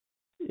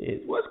 Yeah.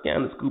 What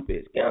Scandal Scoop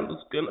is? Scandal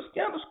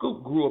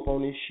Scoop grew up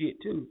on this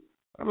shit too.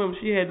 I remember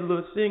she had the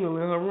little single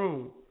in her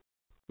room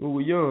when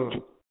we were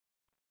young.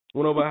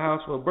 Went over her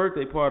house for a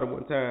birthday party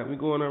one time. We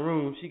go in her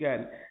room. She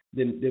got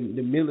the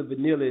Milli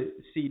Vanilli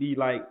CD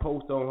like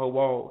poster on her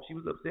wall. She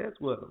was obsessed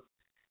with them.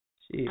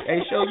 Shit. Hey,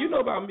 Show, you know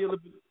about Milli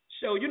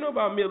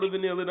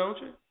Vanilli, don't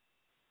you?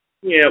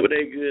 Yeah, but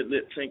they good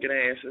lip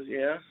syncing asses,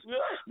 yeah.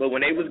 But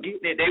when they was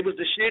getting it, they was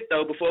the shit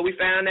though. Before we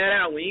found that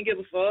out, we didn't give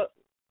a fuck.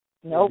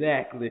 Nope.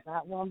 Exactly.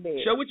 Not one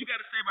bit. Show what you got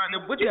to say about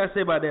that. What you got to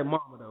say about that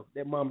mama though?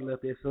 That mama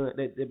left that son,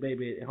 that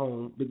baby at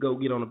home to go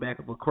get on the back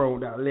of a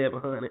chromed out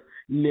 1100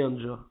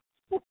 Ninja.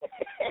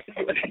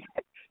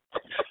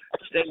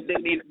 They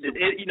need,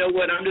 you know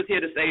what? I'm just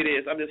here to say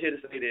this.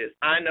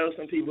 I know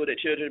some people that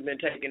children have been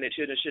taken that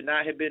children should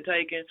not have been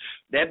taken.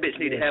 That bitch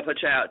need to have her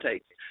child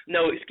taken.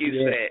 No excuse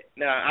for that.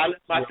 Now, I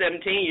left my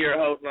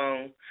 17-year-old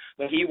alone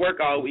when he work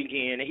all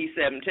weekend, and he's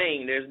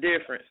 17. There's a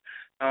difference.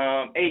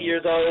 8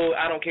 years old,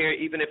 I don't care,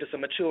 even if it's a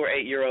mature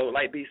 8-year-old.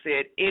 Like B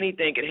said,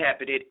 anything could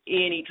happen at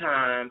any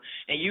time,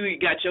 and you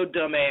got your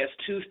dumb ass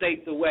 2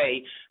 states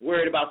away,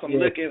 worried about some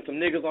looking, some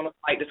niggas on the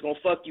flight that's gonna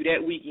fuck you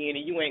that weekend,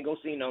 and you ain't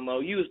gonna see no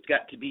more. You just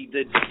got to be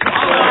the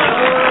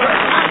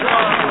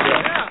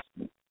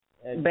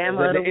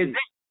Bama.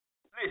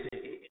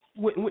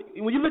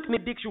 When you look in the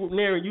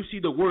dictionary and you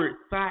see the word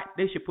thought,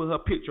 they should put her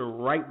picture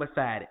right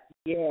beside it.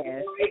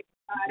 Yes.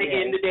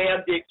 In the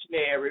damn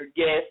dictionary.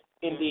 Yes.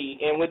 Indeed,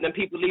 and with them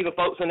people leaving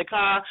folks in the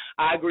car,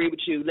 I agree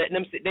with you. Letting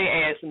them sit their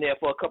ass in there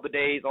for a couple of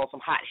days on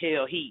some hot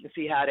hell heat and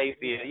see how they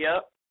feel.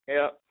 Yep.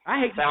 I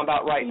hate sound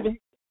about right.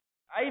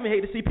 I even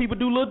hate to see people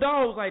do little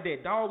dogs like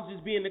that. Dogs just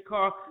be in the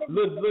car,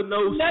 little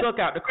nose stuck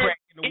out the crack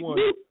in the one.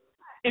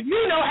 If you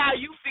know how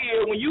you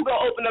feel when you go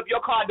open up your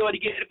car door to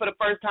get it for the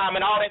first time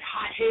and all that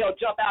hot hell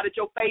jump out at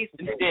your face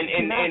and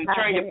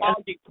turn your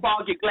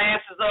fog your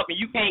glasses up and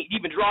you can't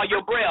even draw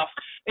your breath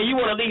and you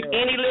want to leave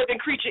any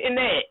living creature in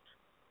that.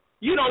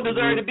 You don't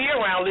deserve to be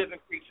around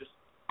living creatures.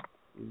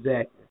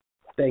 Exactly.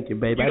 Thank you,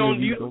 baby.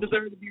 You don't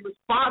deserve to be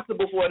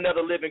responsible for another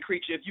living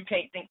creature if you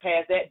can't think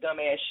past that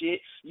dumbass shit.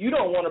 You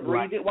don't want to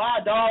breathe it. Why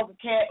a dog, a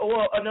cat,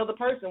 or another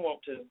person want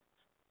to?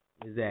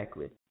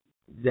 Exactly.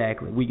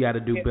 We got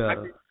to do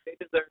better. They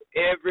deserve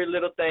every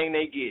little thing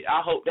they get. I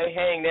hope they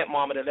hang that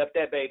mama that left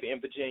that baby in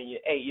Virginia,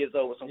 8 years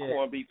old, with some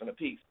corned beef and a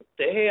piece. What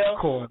the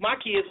hell? My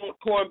kids want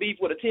corned beef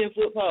with a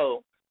 10-foot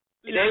pole.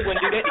 They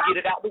wouldn't do that to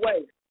get it out the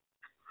way.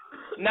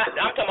 I'm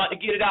talking about to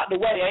get it out the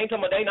way. I ain't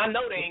talking about I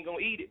know they ain't gonna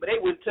eat it, but they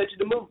wouldn't touch it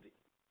to move it.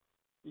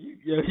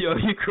 Yo,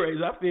 you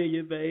crazy. I feel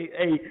you, babe.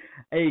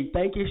 Hey,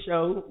 thank you,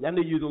 show. I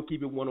knew you was gonna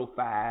keep it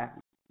 105,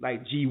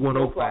 like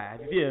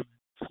G105. Yeah.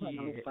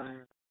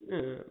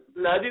 105.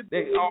 Love you,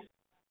 Beast.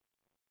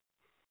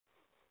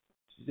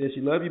 She said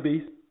she love you,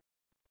 Beast.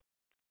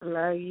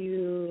 Love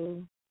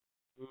you.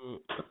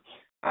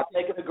 I'm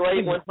taking a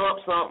great one. Hump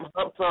something.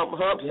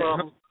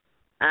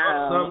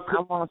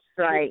 I'm on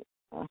strike.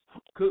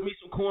 Cook me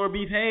some corned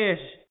beef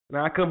hash, and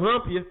I come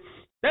hump you.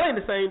 That ain't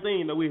the same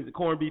thing, though, is it?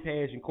 Corned beef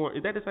hash and corn.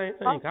 Is that the same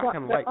thing?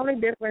 The only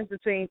difference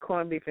between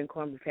corned beef and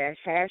corned beef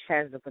hash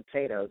has the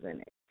potatoes in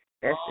it.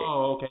 That's it.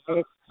 Oh,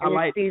 okay. I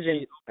like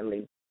seasoned.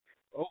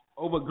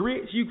 Over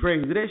grits, you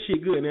crazy. That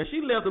shit good. Now, she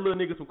left the little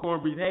nigga some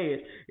corned beef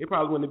hash. It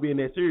probably wouldn't have been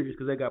that serious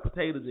because they got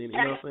potatoes in it, you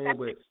know what I'm saying?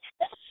 But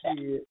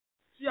shit.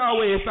 She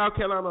always in South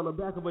Carolina on the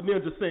back of a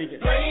ninja singing.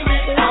 Blame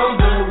it on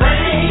the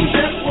rain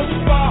that was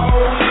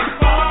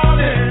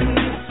falling.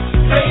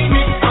 Blame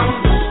it on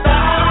the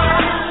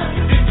stars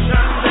that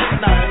shine that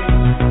night.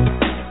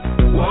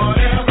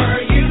 Whatever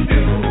you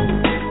do,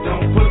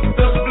 don't put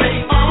the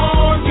blame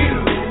on you.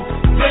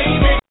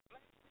 Blame it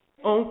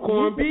on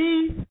corned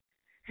beef.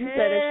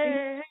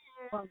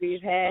 Corned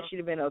beef hash should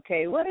have been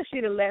okay. What if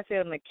she'd have left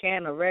him in a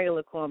can of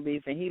regular corned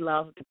beef and he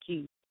lost the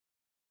key?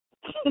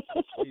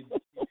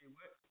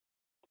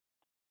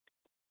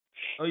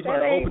 Oh, he's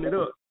trying to open it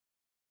up.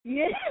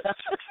 Yeah.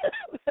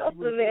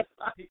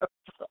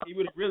 He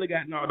would have really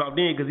got knocked off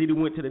then because he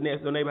went to the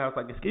next door neighbor house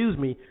like, excuse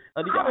me,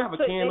 do y'all have a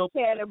can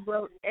open? Can and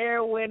broke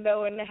air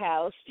window in the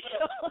house.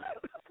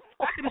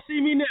 I could have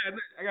seen me now.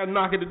 I got to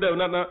knock at the door.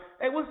 No.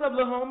 Hey, what's up,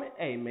 little homie?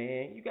 Hey,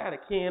 man, you got a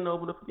can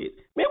opener for this?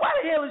 Man, why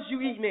the hell is you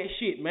eating that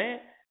shit, man?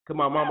 Because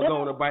my mama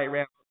going to bike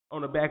ride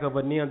on the back of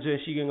a ninja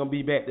and she ain't going to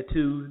be back to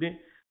Tuesday.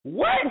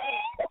 What?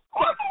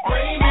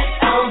 Blame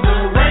it on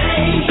the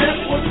rain that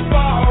was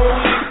falling.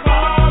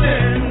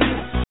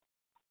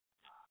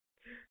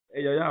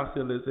 Hey, yo, y'all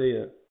still this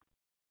here.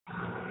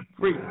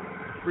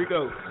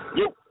 Freako.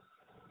 Yep.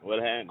 What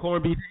happened?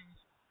 Corned beef.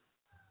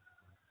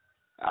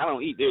 I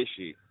don't eat that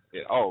shit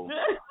at all.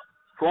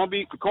 Corned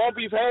beef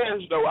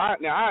hash though. I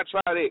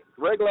try that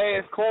regular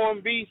ass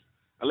corned beef.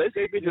 Unless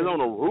that bitch is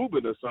on a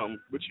Reuben or something.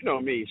 But you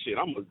know me, shit.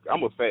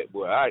 I'm a fat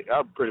boy. I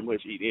pretty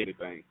much eat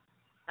anything.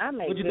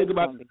 What you think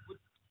about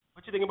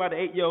the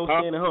 8-year-old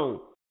staying at home?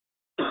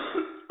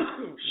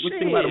 What you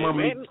think about the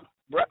mama?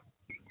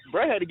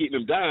 Brad had to get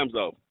them dimes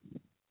off.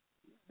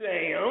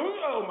 Damn!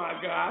 Oh my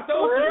God!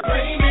 So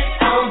blame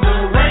it on the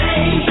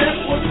rain that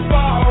was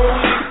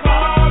falling.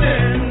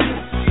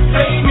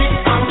 Blame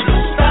it on the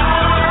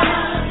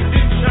stars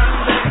that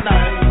shine that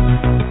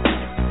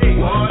night. Hey,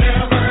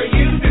 whatever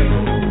you do,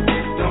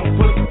 don't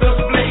put the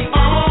blame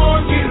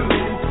on you.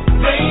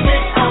 Blame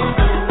it on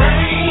the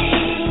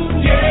rain.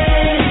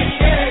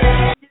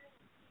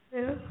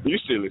 Yeah. You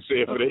still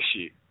excited for that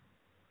shit?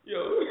 Yo.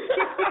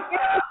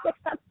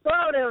 I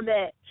told him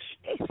that.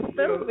 It's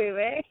stupid,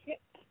 man.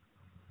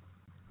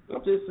 I'm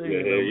just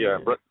saying. Yeah,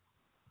 bro.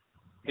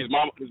 His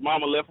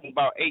mama left him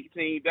about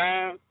 18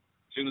 dimes.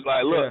 She was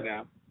like, look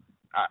now,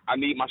 I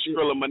need my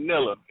Skrilla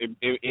Manila in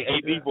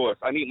AD voice.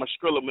 I need my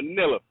Skrilla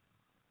Manila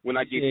when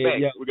I get back.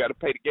 Yeah. We got to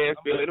pay the gas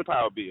bill and the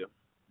power bill.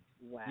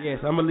 Wow. Yes,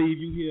 I'm gonna leave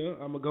you here.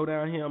 I'm gonna go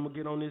down here. I'm gonna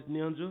get on this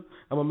ninja.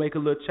 I'm gonna make a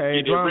little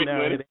change. Get that rent down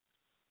money. Here.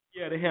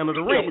 Yeah, to handle the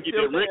I'm rent. gonna get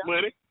that rent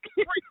money.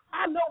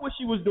 I know what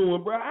she was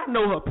doing, bro. I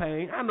know her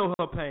pain.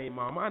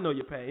 Mama. I know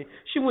your pain.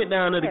 She went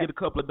down there to get a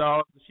couple of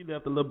dollars. She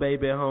left the little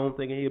baby at home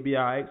thinking he'll be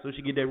all right, so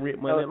she get that rent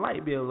money and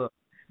light bill up.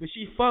 But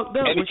she fucked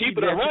up. And to when keep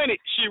she it 100,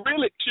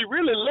 she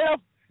really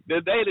left the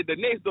day that the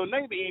next door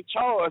neighbor in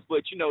charge,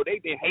 but you know they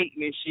been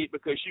hating and shit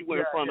because she went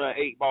in front of her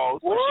 8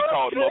 balls, so she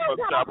called the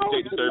motherfucker child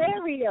protective service.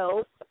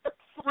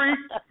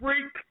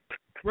 Freak,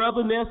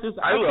 brother Nessus.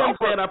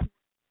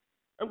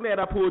 I'm glad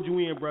I pulled you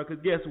in, bro. Cause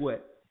guess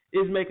what?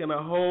 It's making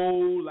a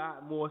whole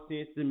lot more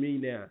sense to me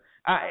now.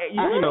 I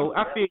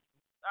feel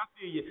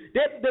you.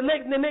 That the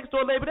next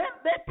door neighbor,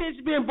 that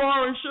bitch been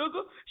borrowing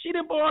sugar. She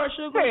done borrow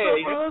sugar from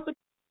her husband.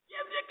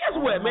 Guess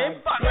what,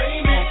 man? Fuck.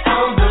 Blame it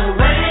on the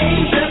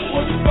rain that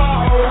was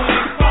falling.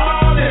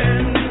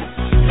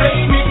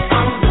 Blame it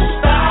on the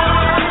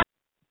stars.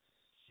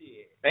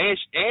 Shit. And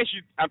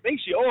I think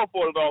she owed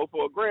 $40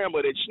 for a gram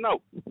of that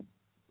snow.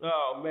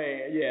 Oh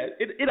man, yeah.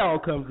 It's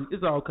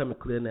all coming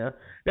clear now.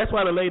 That's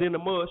why the lady in the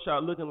mug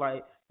shop looking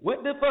like,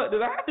 what the fuck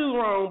did I do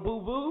wrong,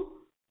 boo boo?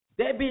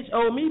 That bitch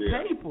owe me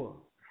paper.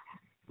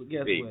 But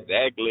guess what?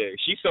 Exactly.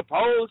 She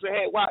supposed to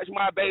have watched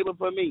my baby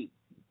for me.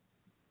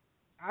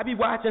 I be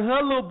watching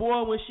her little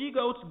boy when she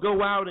go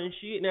out and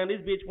shit. Now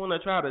this bitch wanna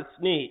try to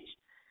snitch.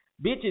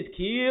 Bitches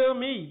kill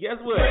me.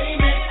 Guess what? Blame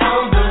it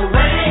on the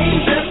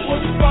rain that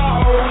was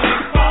falling.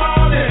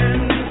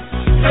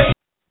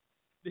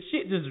 The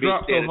shit just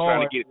dropped so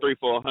hard. Trying to get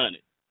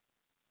 300-400.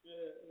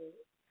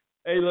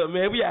 Hey, look,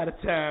 man, we out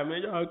of time,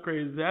 man. Y'all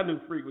crazy. I knew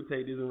Freak would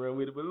take this and run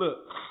with it, but look,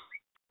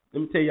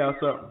 let me tell y'all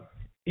something.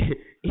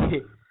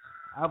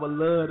 I would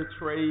love to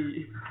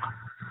trade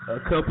a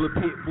couple of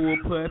pit bull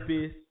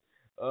puppies,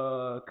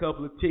 a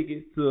couple of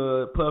tickets to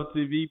a Puff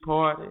TV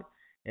party,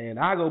 and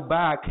I go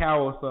buy a cow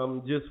or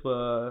something just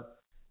for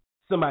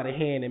somebody's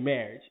hand in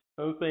marriage.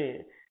 You know what I'm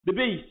saying? The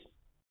Beast,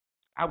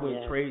 I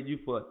wouldn't trade you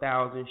for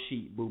 1,000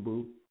 sheep,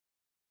 boo-boo.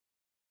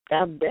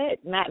 I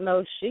bet not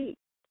no sheep,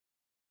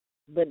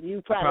 but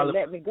you probably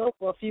let me go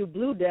for a few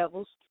Blue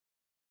Devils.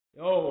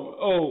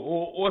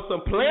 Or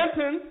some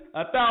plantains,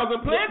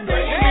 1,000 plantains.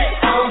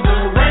 On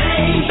the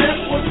rain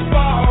that was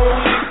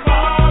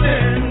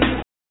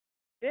falling.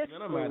 This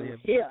man, I'm out of here.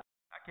 Yeah,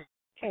 I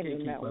can't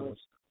keep up with. with.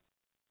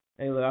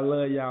 Hey, look, I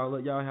love y'all.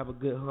 Look, y'all have a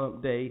good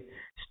hump day.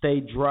 Stay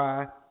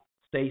dry.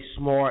 Stay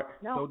smart.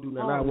 Don't do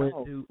nothing I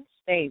wouldn't do.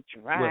 Stay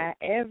dry. What?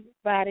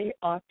 Everybody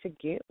ought to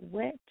get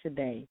wet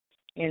today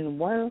in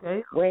one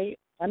way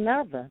or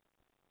another.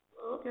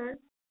 Okay.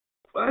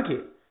 Fuck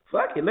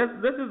it.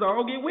 Let's just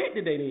all get wet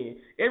today then.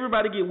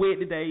 Everybody get wet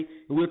today,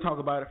 and we'll talk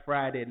about it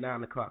Friday at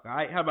 9 o'clock. All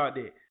right? How about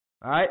that?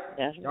 All right?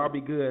 Y'all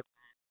be good.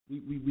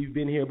 We've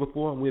been here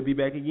before, and we'll be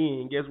back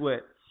again. Guess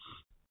what?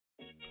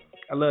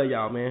 I love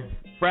y'all, man.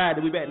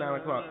 Friday, we back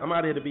 9 o'clock. I'm out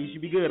of here, the Beast. You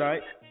be good, all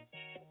right?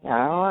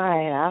 All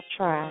right, I'll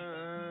try.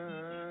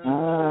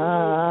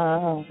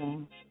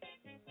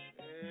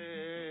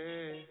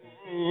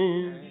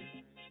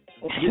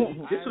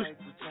 This was...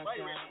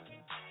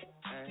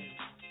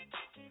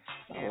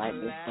 I like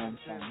this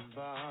sunshine.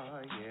 I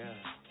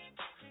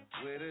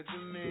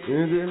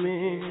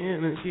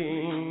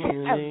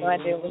have no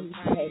idea what he's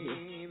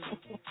saying.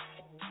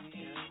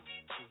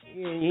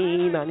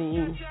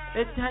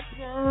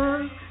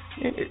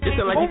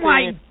 Oh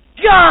my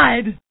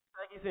God!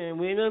 Like he's saying,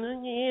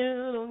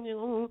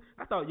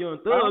 I thought Young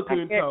Thug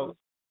couldn't talk.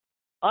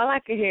 All I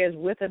can hear is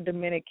with a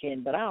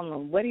Dominican, but I don't know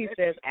what he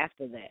says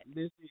after that.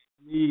 This is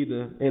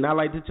neither. And I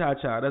like the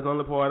cha-cha. That's the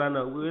only part I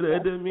know. With a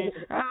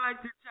Dominican, I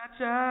like the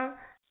cha-cha.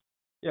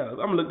 Yeah, I'm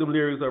going to look them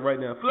lyrics up right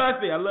now.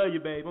 Fluffy, I love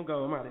you, babe. I'm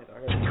going. I'm out of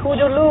here.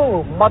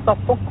 Toodaloo,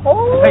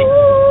 motherfucker. Hey.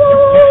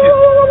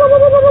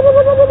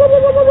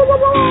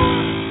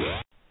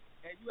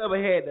 Have you ever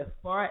had the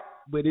fart,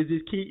 but it's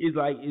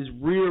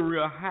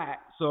real hot,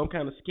 so I'm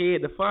kind of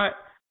scared to fart?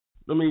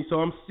 I mean, so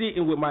I'm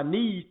sitting with my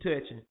knees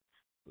touching.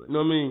 You know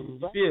what I mean?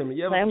 You feel me?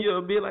 You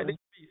ever be like this?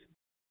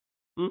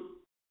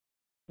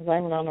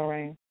 Blame it on the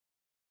rain.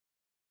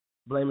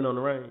 Blame it on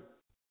the rain?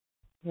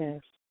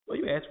 Yes. Well,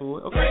 you asked for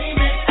it. Okay. Blame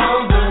it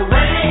on the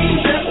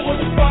rain that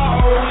was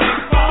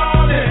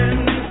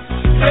falling.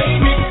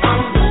 Blame it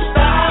on the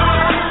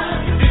stars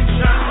that didn't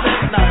shine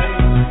that night.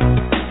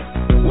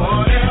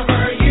 Whatever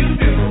you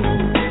do,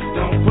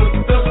 don't put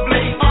the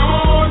blame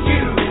on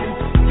you.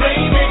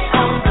 Blame it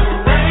on the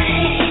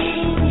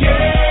rain,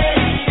 yeah.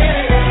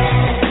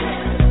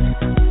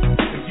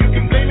 You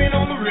can blame it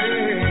on the rain.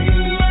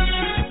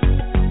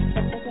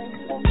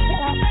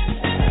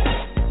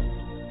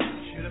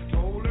 Should have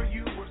told her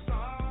you were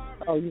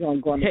sorry. Oh, you're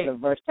gonna go into the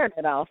verse. Turn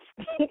it off.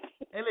 Hey,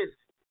 listen.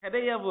 Have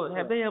they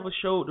ever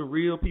showed the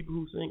real people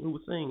who were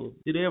singing?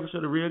 Did they ever show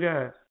the real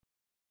guys?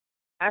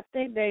 I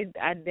think they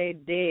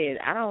did.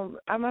 I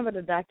remember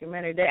the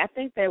documentary. I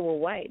think they were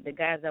white, the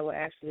guys that were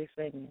actually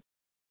singing.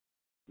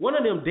 One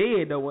of them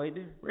dead though, ain't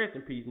they? Rest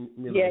in peace,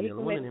 Miller. Yeah, he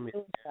Miller. One of them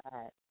committed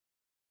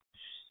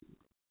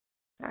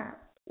suicide.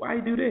 Why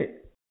you do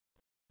that?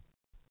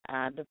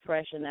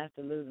 Depression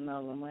after losing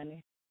all the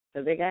money.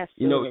 So they got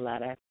sued a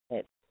lot after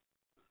that.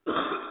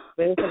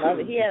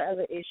 But he had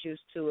other issues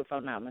too, if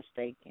I'm not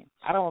mistaken.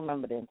 I don't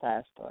remember the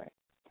entire story.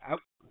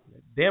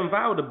 Damn, if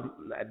I would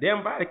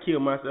have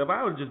killed myself,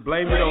 I would just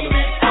blame it on the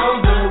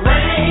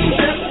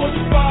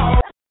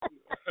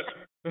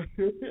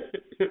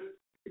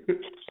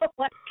Oh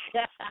my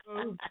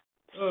God.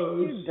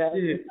 Oh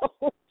shit.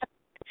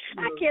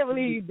 I can't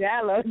believe you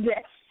downloaded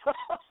that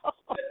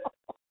song.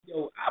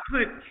 Yo,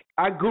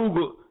 I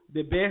Googled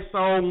the best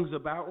songs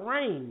about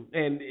rain,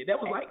 and that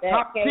was like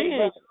top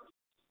 10.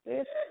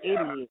 This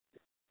idiot.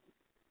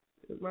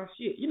 That's my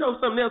shit. You know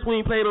something else we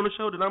ain't played on the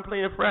show that I'm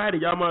playing Friday?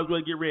 Y'all might as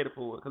well get ready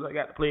for it, because I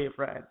got to play it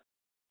Friday.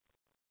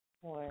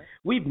 What?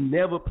 We've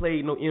never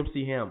played no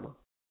MC Hammer.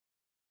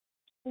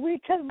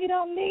 Because we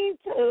don't need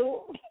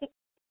to.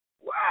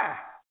 Why?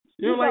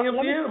 You don't like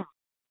MC Hammer?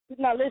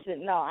 No,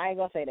 listen. No, I ain't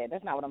going to say that.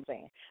 That's not what I'm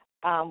saying.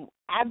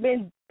 I've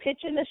been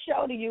pitching the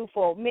show to you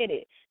for a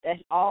minute.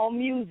 That's all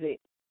music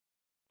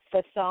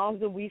for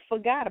songs that we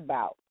forgot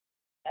about.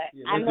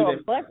 I know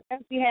a bunch of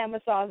MC Hammer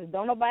songs that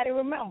don't nobody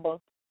remember.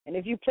 And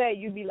if you play it,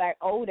 you'd be like,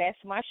 oh, that's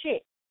my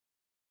shit.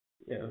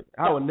 Yeah,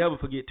 I will never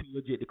forget Too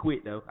Legit to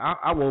Quit, though.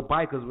 I wore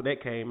Bikers when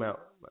that came out.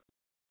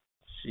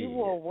 Shit. You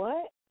wore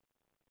what?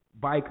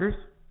 Bikers.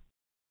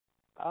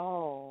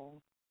 Oh.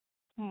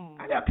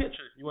 I got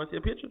pictures. You want to see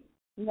a picture?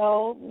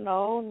 No.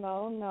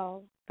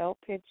 No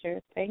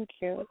picture. Thank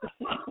you.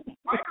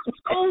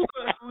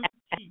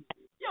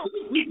 Yo,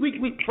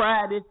 we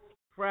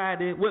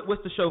Friday.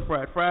 What's the show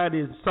Friday?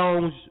 Friday is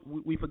songs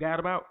we forgot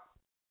about?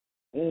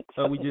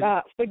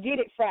 Forget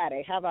it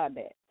Friday. How about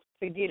that?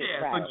 Forget it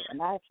Friday.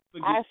 And I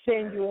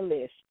send you a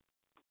list.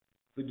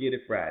 Forget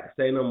it Friday.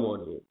 Say no more,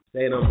 dude.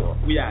 Say no more.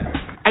 We out here.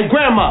 Hey,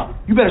 Grandma,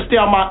 you better stay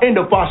on my end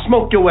before I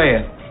smoke your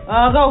ass.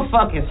 Go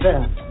fuck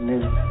yourself,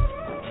 nigga.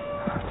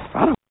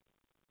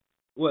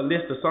 What,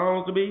 list of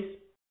songs to be?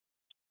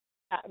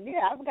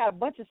 Yeah, I've got a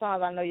bunch of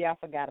songs I know y'all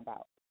forgot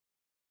about.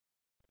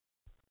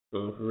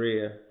 For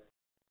real.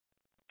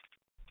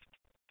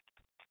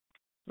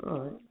 All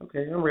right.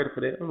 Okay, I'm ready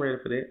for that.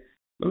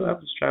 I'm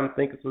just trying to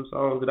think of some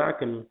songs that I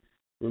can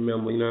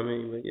remember, you know what I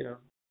mean? But,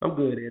 I'm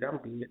good at it. I'm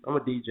good. I'm a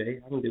DJ.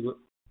 I can do it.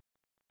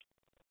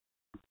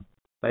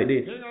 Like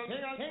this.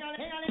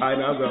 All right,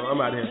 now I'm going.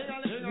 I'm out of here.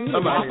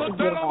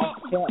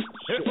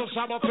 It's a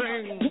Shabbat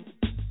thing.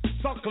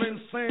 Suckling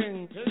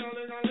sing.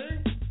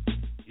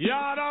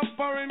 Yard up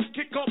for him,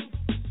 kick up.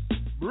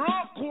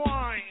 Rock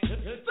wine.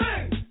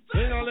 Sing.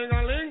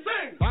 Sing-a-ling-a-ling.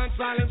 Sing. Dance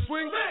silent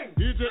swing. Sing.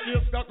 DJ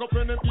is stuck up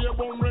in the beer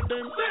bomb rhythm.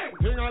 Sing.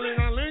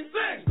 Sing-a-ling-a-ling.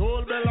 Sing.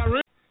 Gold bell a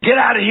ring. Get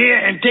out of here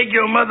and take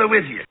your mother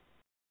with you.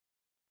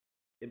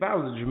 If I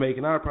was a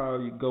Jamaican, I'd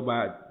probably go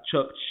by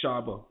Chuck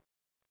Shabba.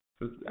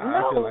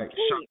 I feel like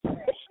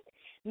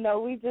No,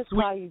 we just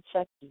call you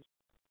Chucky.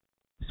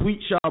 Sweet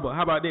Shabba.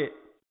 How about that?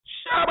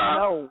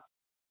 Shabba.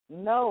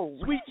 No.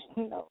 Sweet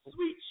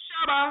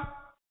Shabba.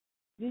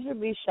 You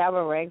should be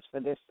Shabba Ranks for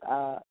this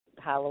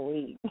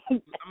Halloween. I'm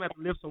going to have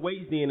to lift some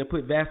weights in and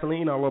put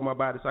Vaseline all over my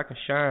body so I can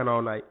shine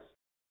all night.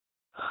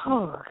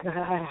 Oh, God,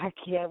 I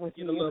can't with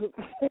you. Get a little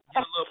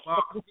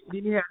ball.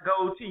 Didn't he have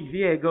gold teeth?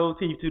 He had gold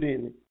teeth too,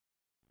 didn't he?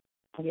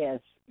 Yes,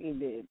 he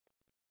did.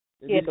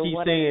 It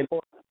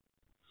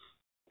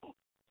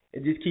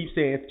just keeps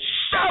saying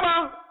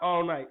Shabba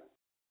all night.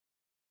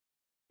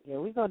 Yeah,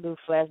 we're gonna do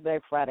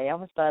Flashback Friday.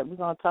 We're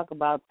gonna talk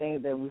about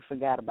things that we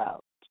forgot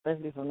about,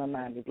 especially from the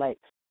 90s. Like,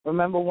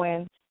 remember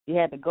when you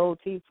had the gold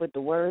teeth with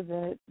the words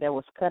in it that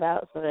was cut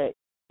out so that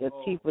your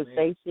teeth would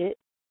say shit?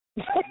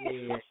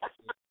 Yeah,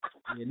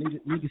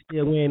 niggas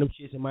still wearing them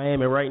shits in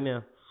Miami right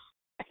now.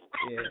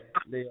 Yeah,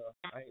 they are.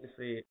 I hate to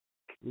say it.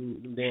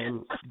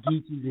 Damn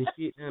geechies and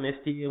shit, man, they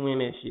still wearing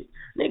that shit.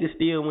 Niggas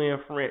still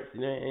wearing French,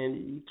 and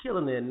you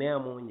killing the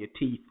enamel in your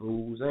teeth,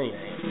 fools, ain't you?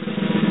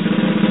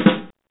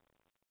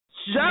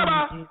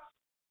 Shabba!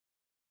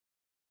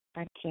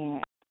 I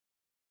can't.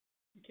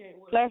 You can't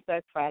what?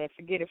 Flashback Friday,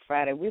 forget it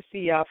Friday. We'll see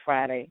y'all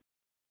Friday.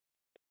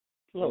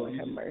 Lord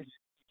have mercy.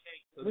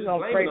 We're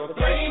gonna pray for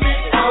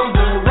on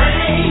the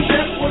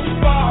rain.